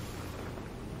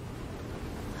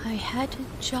 I had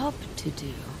a job to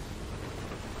do.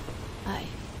 I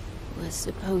was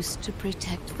supposed to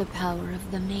protect the power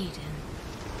of the maiden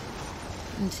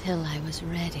until I was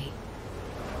ready.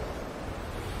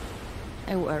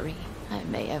 I worry I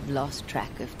may have lost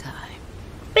track of time.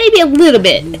 Maybe a little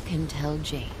bit. You can tell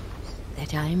James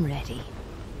that I'm ready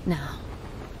now.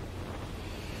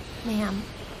 Ma'am,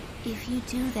 if you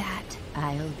do that,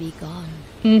 I'll be gone.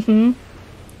 Mm-hmm.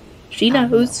 She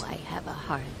knows. I know I have a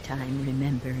hard time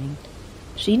remembering.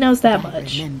 She knows that But I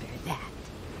much. remember that.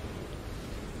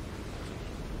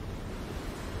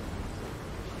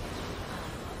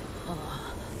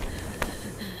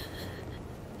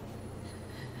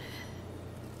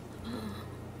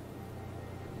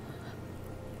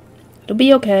 It'll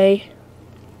be okay.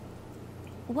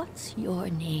 What's your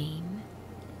name?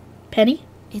 Penny?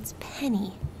 it's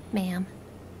Penny, ma'am.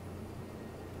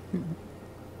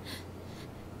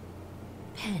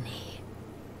 Penny.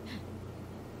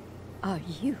 Are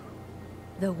you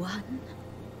the one?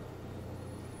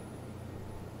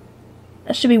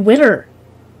 That should be Winter.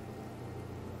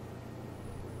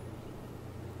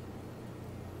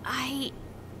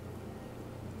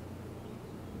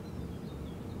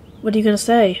 What are you gonna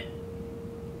say?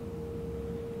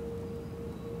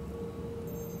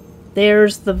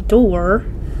 There's the door.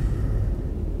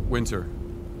 Winter,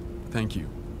 thank you.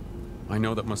 I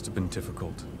know that must have been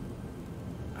difficult.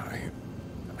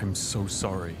 I'm so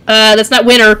sorry. That's not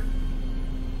Winter.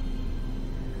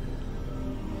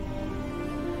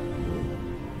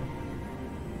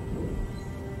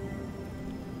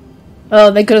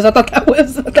 Oh, thank goodness! I thought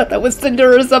that was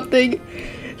Cinder or something.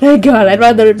 Thank God! I'd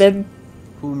rather have been.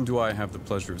 Whom do I have the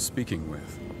pleasure of speaking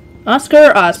with?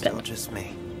 Oscar Ospen. Still just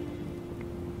me.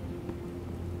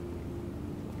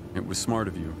 It was smart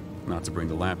of you not to bring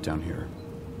the lamp down here.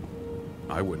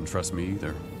 I wouldn't trust me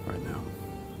either right now.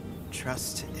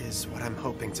 Trust is what I'm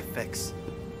hoping to fix.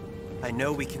 I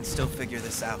know we can still figure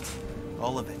this out.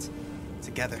 All of it.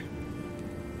 Together.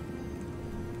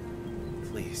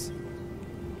 Please.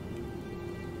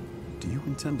 Do you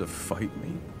intend to fight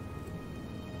me?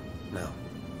 No.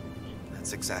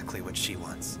 That's exactly what she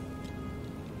wants.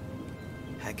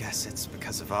 I guess it's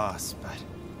because of Oz, but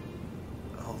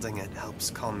holding it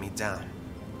helps calm me down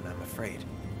when I'm afraid.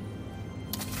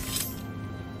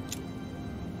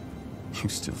 You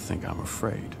still think I'm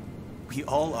afraid? We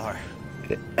all are.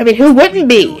 I mean, who wouldn't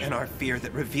be? And our fear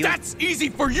that reveals— That's easy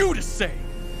for you to say!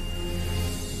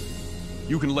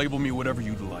 You can label me whatever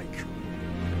you'd like.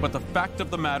 But the fact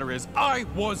of the matter is, I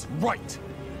was right!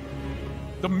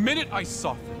 The minute I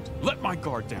softened, let my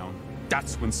guard down,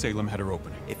 that's when Salem had her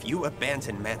opening. If you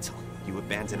abandon Mantle, you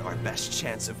abandon our best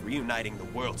chance of reuniting the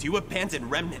world. You abandon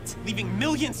Remnant, leaving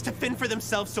millions to fend for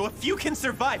themselves so a few can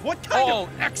survive. What kind of— All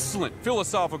excellent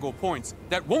philosophical points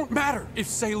that won't matter if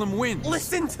Salem wins.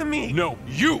 Listen to me! No,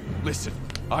 you listen.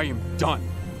 I am done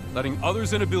letting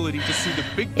others' inability to see the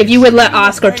big— If you would let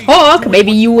Oscar talk,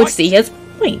 maybe you would see his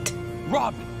point.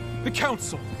 Robin, the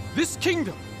Council, this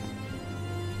kingdom,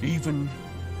 even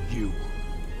you.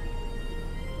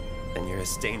 And you're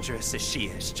as dangerous as she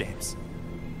is, James.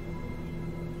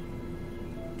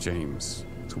 James,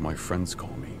 that's what my friends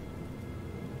call me.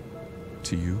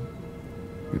 To you,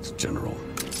 it's General.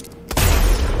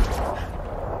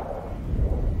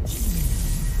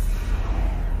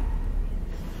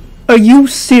 Are you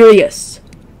serious?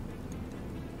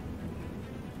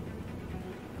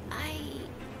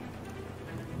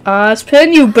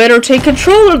 Ozpin, you better take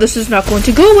control or this is not going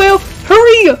to go well.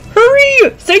 Hurry!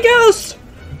 Hurry! Say yes!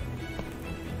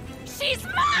 She's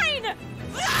mine!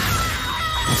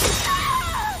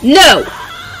 No!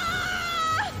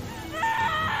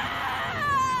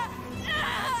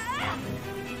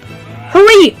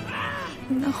 Hurry!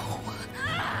 No.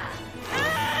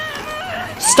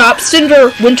 Stop,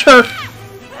 Cinder, Winter.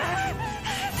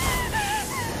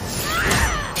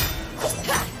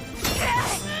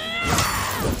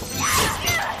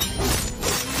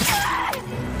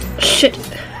 Shit.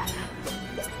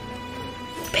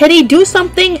 Penny, do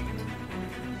something!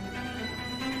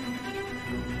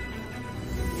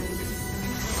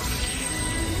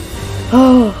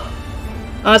 Oh.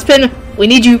 Ozpin, we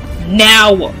need you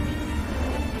now!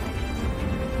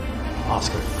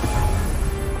 Oscar.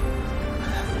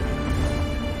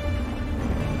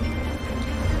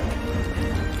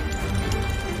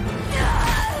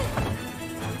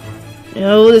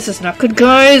 No, this is not good,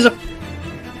 guys!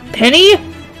 Penny?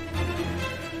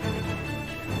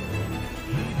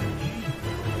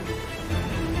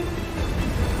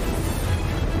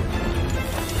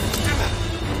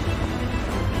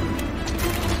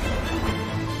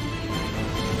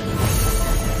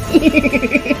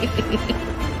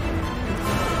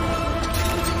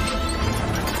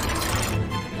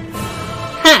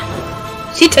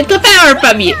 Ha! She took the power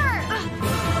from you!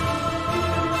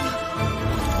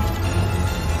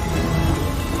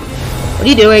 What are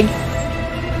you doing?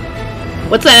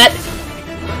 What's that?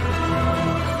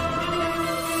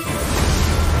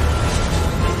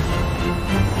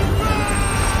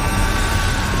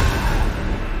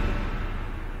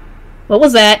 What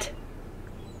was that?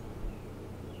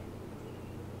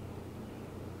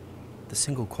 The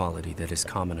single quality that is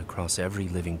common across every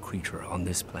living creature on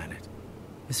this planet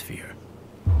is fear.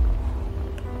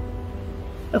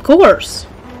 Of course.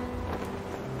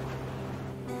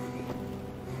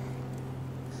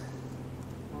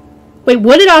 Wait,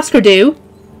 what did Oscar do?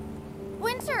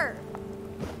 Winter!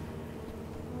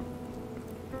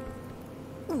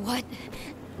 What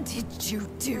did you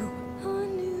do?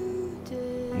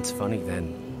 It's funny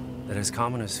then that as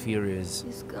common as fear is,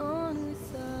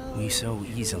 we so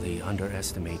easily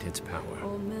underestimate its power.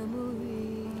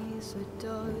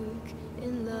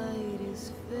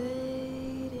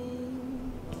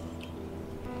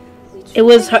 It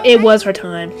was her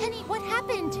time. Penny, what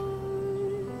happened?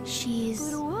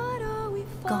 She's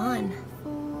gone.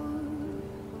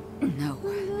 No.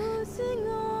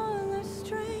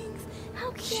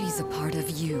 She's a part of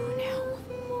you now.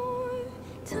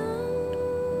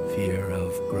 Fear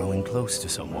of growing close to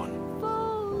someone.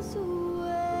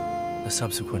 The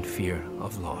subsequent fear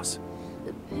of loss.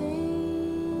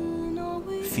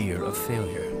 Fear of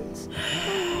failure.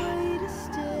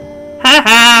 Ha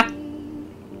ha!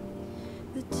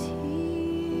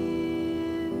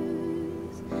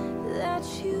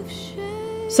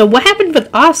 So what happened with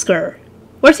Oscar?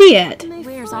 Where's he at?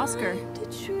 Where's Oscar?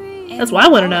 That's what I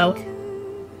want to know.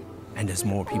 And as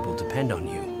more people depend on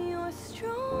you,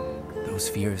 those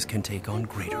fears can take on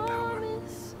greater power.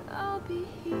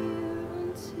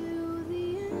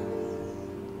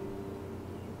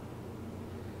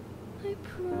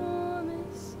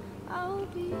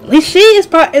 At least she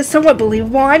is somewhat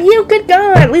believable on you. Good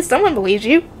God, at least someone believes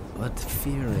you. But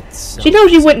fear itself. She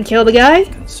knows you wouldn't kill the guy.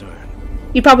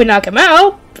 You'd probably knock him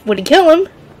out. Wouldn't kill him.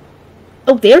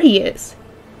 Oh, there he is.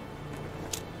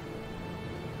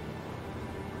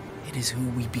 It is who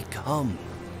we become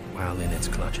while in its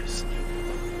clutches.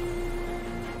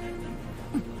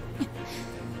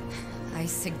 I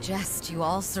suggest you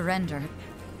all surrender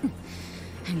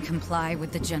and comply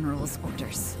with the General's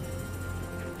orders.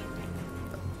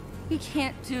 We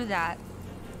can't do that.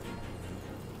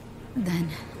 Then,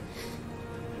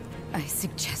 I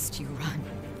suggest you run.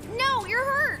 No, you're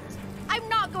hurt! I'm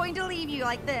not going to leave you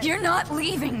like this. You're not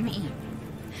leaving me.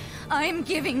 I'm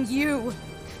giving you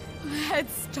a head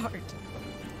start.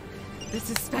 This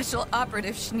is Special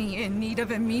Operative Schnee in need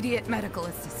of immediate medical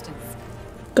assistance.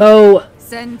 Go.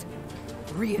 Send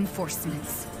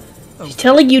reinforcements. She's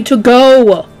telling you to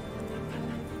go.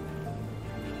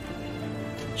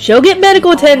 She'll get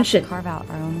medical attention. Carve out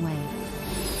our own way.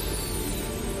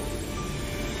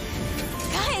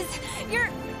 Guys,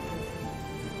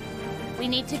 we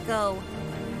need to go.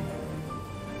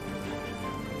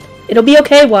 It'll be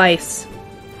okay, Weiss.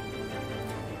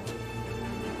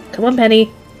 Come on,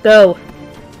 Penny. Go.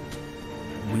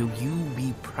 Will you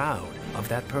be proud of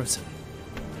that person?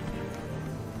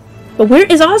 But where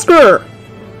is Oscar?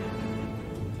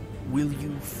 Will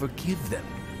you forgive them?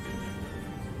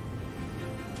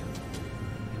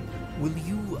 Will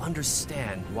you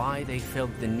understand why they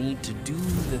felt the need to do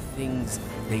the things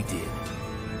they did?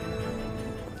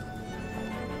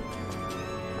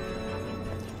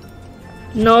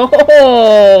 No.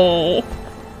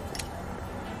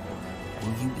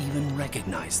 Will you even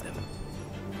recognize them?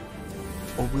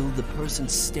 Or will the person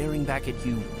staring back at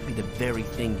you be the very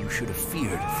thing you should have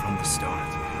feared from the start?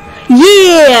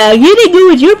 Yeah, you didn't do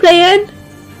what you planned.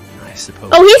 I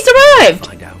suppose. Oh, he survived.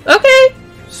 Find out. Okay.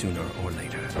 Sooner or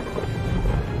later.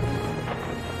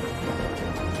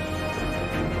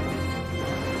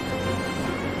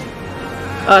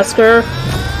 Oscar.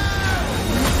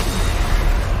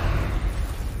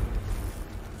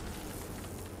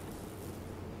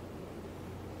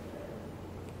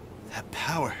 That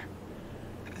power.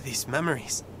 These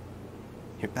memories.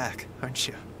 You're back, aren't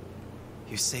you?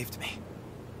 You saved me.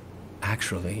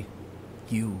 Actually,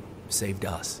 you saved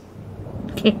us.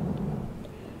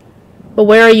 But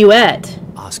where are you at?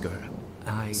 Oscar,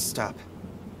 Stop.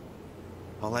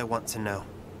 All I want to know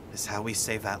is how we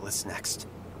save Atlas next.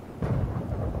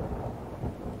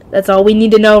 That's all we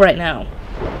need to know right now.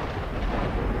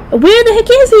 Where the heck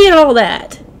is he in all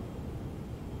that?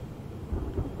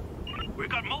 We've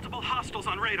got multiple hostiles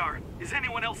on radar. Is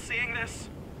anyone else seeing this?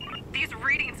 These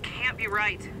readings can't be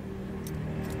right.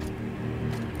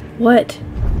 What?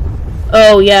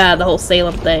 Oh yeah, the whole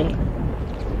Salem thing.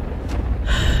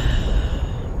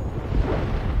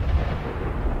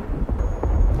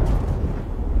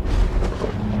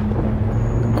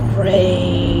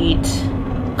 Great.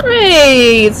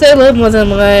 Great! Salem wasn't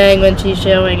lying when she's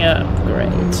showing up. Great.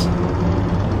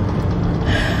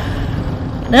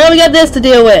 Now we got this to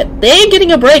deal with. They ain't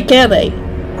getting a break, can they?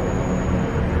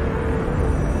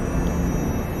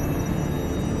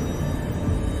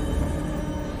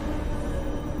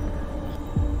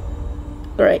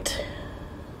 Great.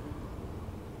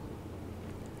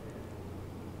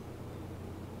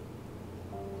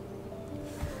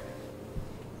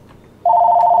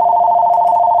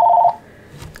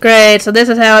 Great, so this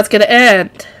is how it's gonna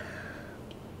end.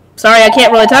 Sorry, I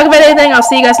can't really talk about anything. I'll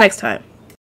see you guys next time.